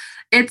digital.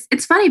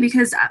 It's funny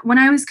because when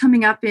I was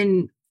coming up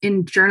in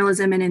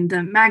journalism and in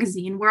the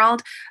magazine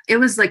world, it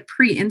was like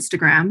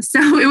pre-Instagram.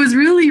 So it was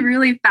really,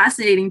 really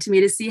fascinating to me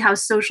to see how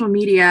social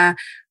media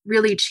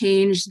really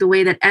changed the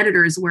way that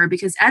editors were,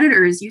 because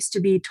editors used to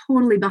be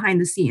totally behind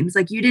the scenes.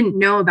 Like you didn't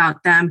know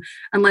about them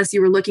unless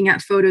you were looking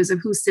at photos of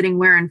who's sitting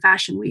where in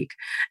Fashion Week.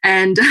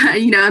 And,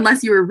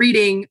 unless you were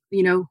reading,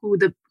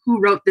 who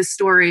wrote this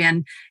story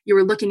and you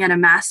were looking at a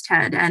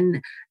masthead.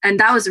 And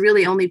that was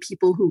really only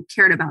people who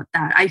cared about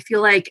that. I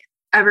feel like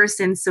ever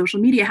since social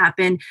media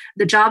happened,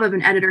 the job of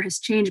an editor has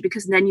changed,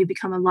 because then you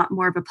become a lot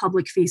more of a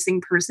public facing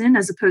person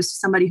as opposed to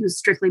somebody who's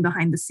strictly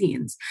behind the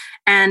scenes.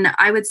 And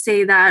I would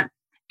say that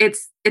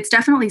it's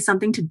definitely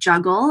something to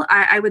juggle.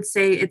 I would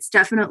say it's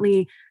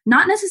definitely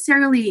not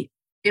necessarily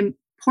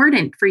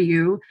important for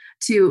you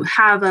to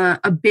have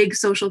a big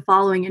social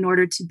following in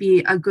order to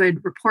be a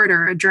good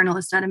reporter, a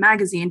journalist at a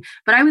magazine.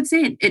 But I would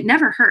say it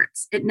never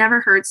hurts. It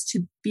never hurts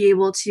to be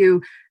able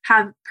to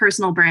have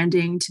personal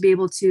branding, to be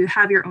able to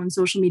have your own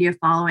social media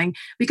following,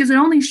 because it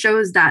only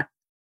shows that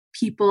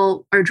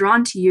people are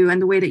drawn to you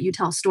and the way that you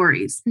tell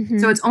stories. Mm-hmm.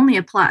 So it's only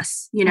a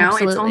plus,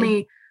 Absolutely.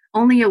 It's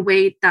only a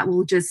way that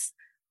will just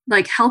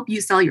like help you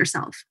sell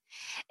yourself.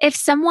 If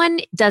someone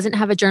doesn't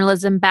have a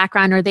journalism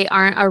background or they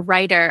aren't a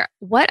writer,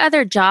 what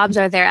other jobs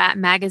are there at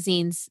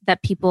magazines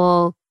that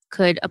people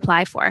could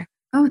apply for?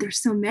 Oh,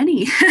 there's so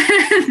many.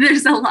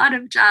 There's a lot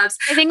of jobs.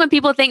 I think when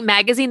people think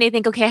magazine, they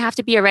think, okay, I have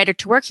to be a writer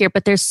to work here,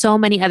 but there's so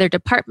many other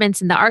departments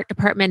in the art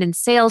department and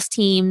sales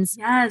teams.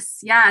 Yes.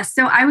 Yeah.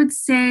 So I would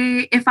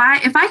say if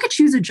I could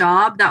choose a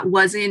job that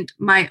wasn't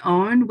my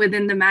own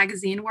within the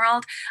magazine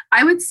world,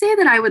 I would say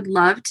that I would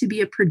love to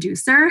be a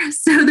producer.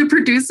 So the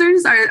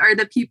producers are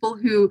the people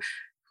who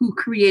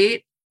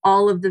create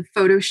all of the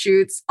photo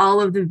shoots, all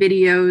of the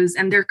videos,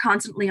 and they're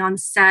constantly on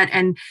set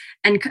and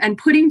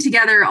putting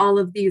together all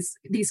of these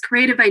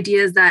creative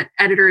ideas that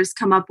editors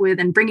come up with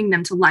and bringing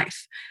them to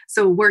life.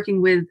 So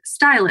working with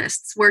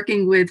stylists,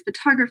 working with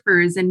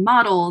photographers and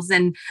models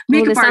and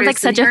makeup artists. Sounds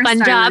like such a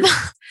fun job.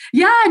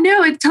 Yeah,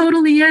 no, it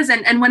totally is.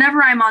 And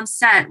whenever I'm on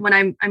set,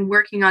 when I'm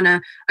working on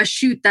a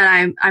shoot that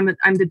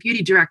I'm the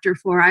beauty director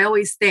for, I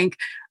always think,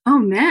 oh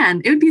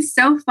man, it would be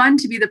so fun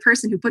to be the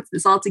person who puts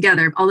this all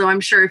together. Although I'm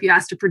sure if you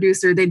asked a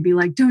producer, they'd be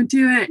like, don't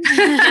do it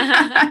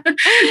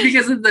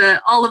because of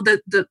all of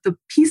the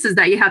pieces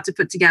that you have to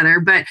put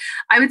together. But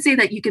I would say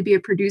that you could be a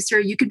producer.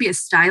 You could be a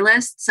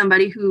stylist,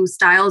 somebody who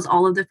styles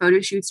all of the photo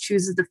shoots,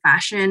 chooses the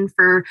fashion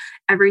for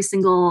every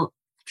single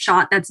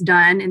shot that's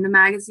done in the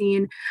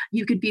magazine.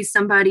 You could be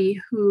somebody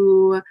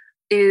who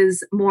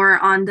is more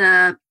on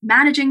the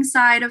managing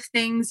side of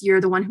things. You're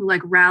the one who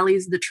like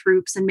rallies the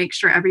troops and makes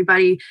sure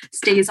everybody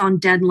stays on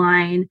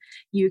deadline.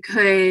 You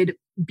could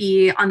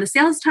be on the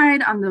sales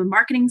side, on the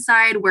marketing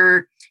side,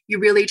 where you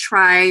really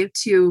try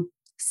to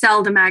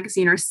sell the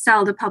magazine or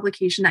sell the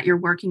publication that you're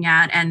working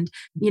at. And,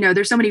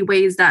 there's so many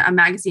ways that a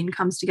magazine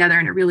comes together,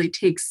 and it really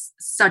takes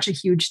such a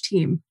huge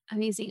team.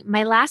 Amazing.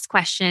 My last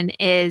question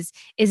is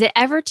it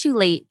ever too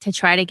late to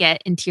try to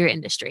get into your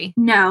industry?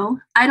 No,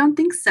 I don't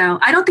think so.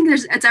 I don't think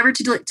it's ever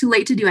too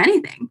late to do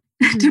anything,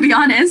 to be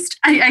honest.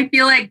 I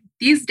feel like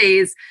these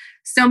days,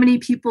 so many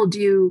people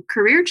do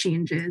career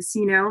changes.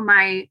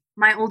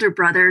 My older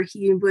brother,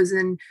 he was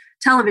in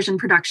television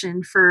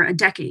production for a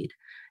decade.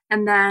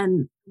 And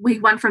then we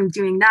went from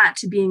doing that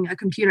to being a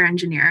computer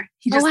engineer.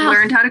 He just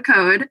learned how to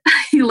code.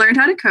 He learned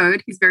how to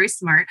code. He's very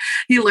smart.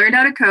 He learned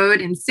how to code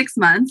in 6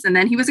 months. And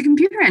then he was a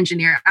computer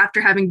engineer after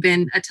having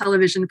been a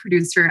television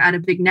producer at a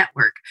big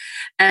network.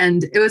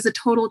 And it was a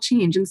total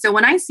change. And so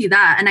when I see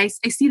that, and I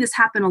see this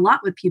happen a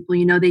lot with people,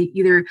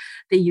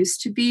 they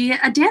used to be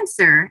a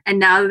dancer and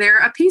now they're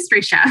a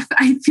pastry chef.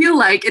 I feel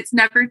like it's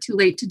never too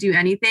late to do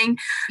anything.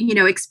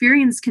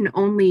 Experience can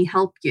only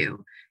help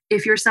you.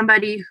 If you're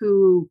somebody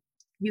who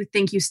you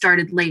think you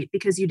started late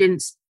because you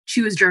didn't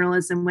choose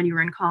journalism when you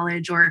were in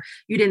college, or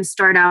you didn't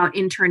start out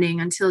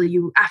interning until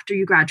after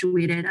you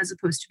graduated, as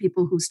opposed to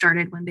people who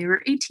started when they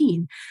were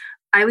 18.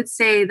 I would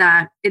say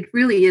that it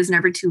really is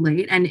never too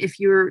late. And if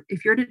you're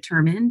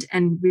determined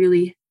and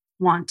really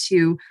want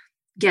to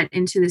get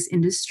into this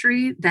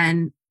industry,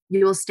 then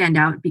you will stand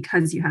out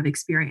because you have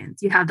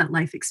experience. You have that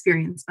life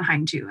experience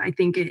behind you. I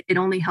think it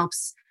only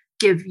helps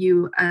give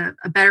you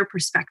a better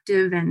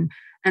perspective and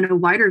a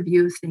wider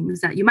view of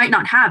things that you might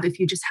not have if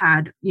you just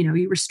had,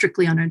 you were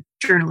strictly on a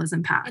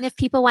journalism path. And if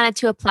people wanted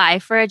to apply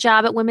for a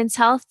job at Women's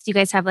Health, do you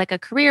guys have like a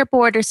career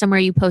board or somewhere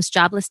you post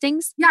job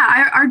listings?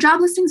 Yeah, our job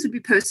listings would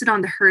be posted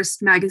on the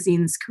Hearst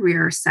Magazine's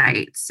career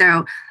site.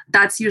 So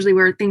that's usually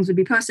where things would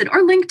be posted,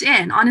 or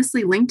LinkedIn.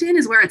 Honestly, LinkedIn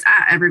is where it's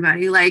at,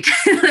 everybody. Like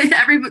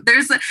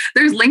there's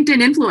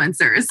LinkedIn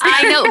influencers.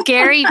 I know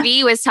Gary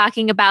Vee was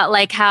talking about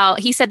like how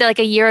he said that like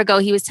a year ago,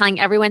 he was telling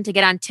everyone to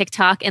get on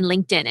TikTok and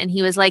LinkedIn. And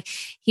he was like,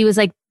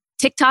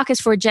 TikTok is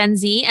for Gen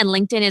Z and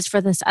LinkedIn is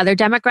for this other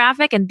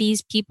demographic. And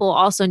these people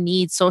also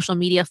need social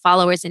media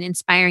followers and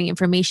inspiring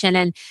information.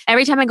 And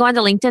every time I go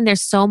onto LinkedIn,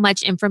 there's so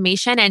much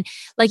information. And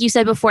like you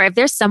said before, if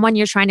there's someone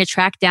you're trying to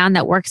track down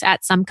that works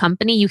at some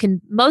company, you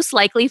can most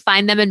likely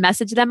find them and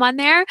message them on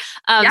there.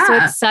 So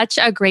it's such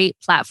a great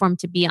platform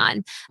to be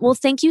on. Well,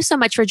 thank you so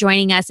much for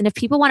joining us. And if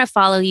people want to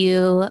follow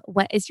you,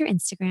 what is your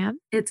Instagram?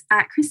 It's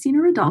at Christina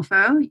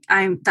Rodolfo.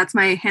 That's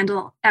my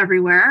handle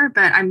everywhere,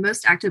 but I'm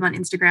most active on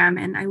Instagram,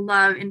 and I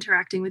love interacting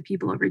with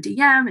people over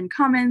DM and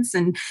comments.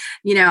 And,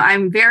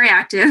 I'm very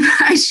active.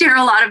 I share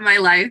a lot of my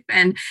life.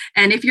 And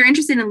if you're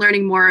interested in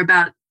learning more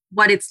about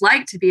what it's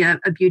like to be a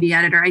beauty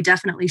editor, I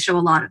definitely show a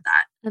lot of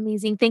that.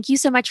 Amazing. Thank you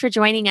so much for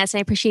joining us. I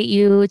appreciate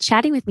you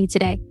chatting with me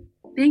today.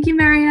 Thank you,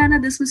 Mariana.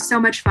 This was so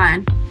much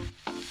fun.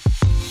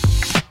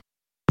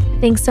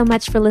 Thanks so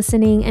much for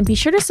listening, and be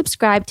sure to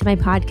subscribe to my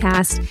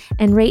podcast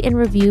and rate and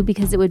review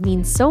because it would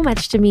mean so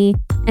much to me.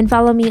 And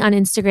follow me on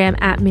Instagram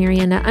at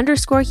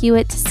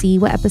Mariana_Hewitt to see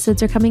what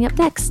episodes are coming up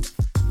next.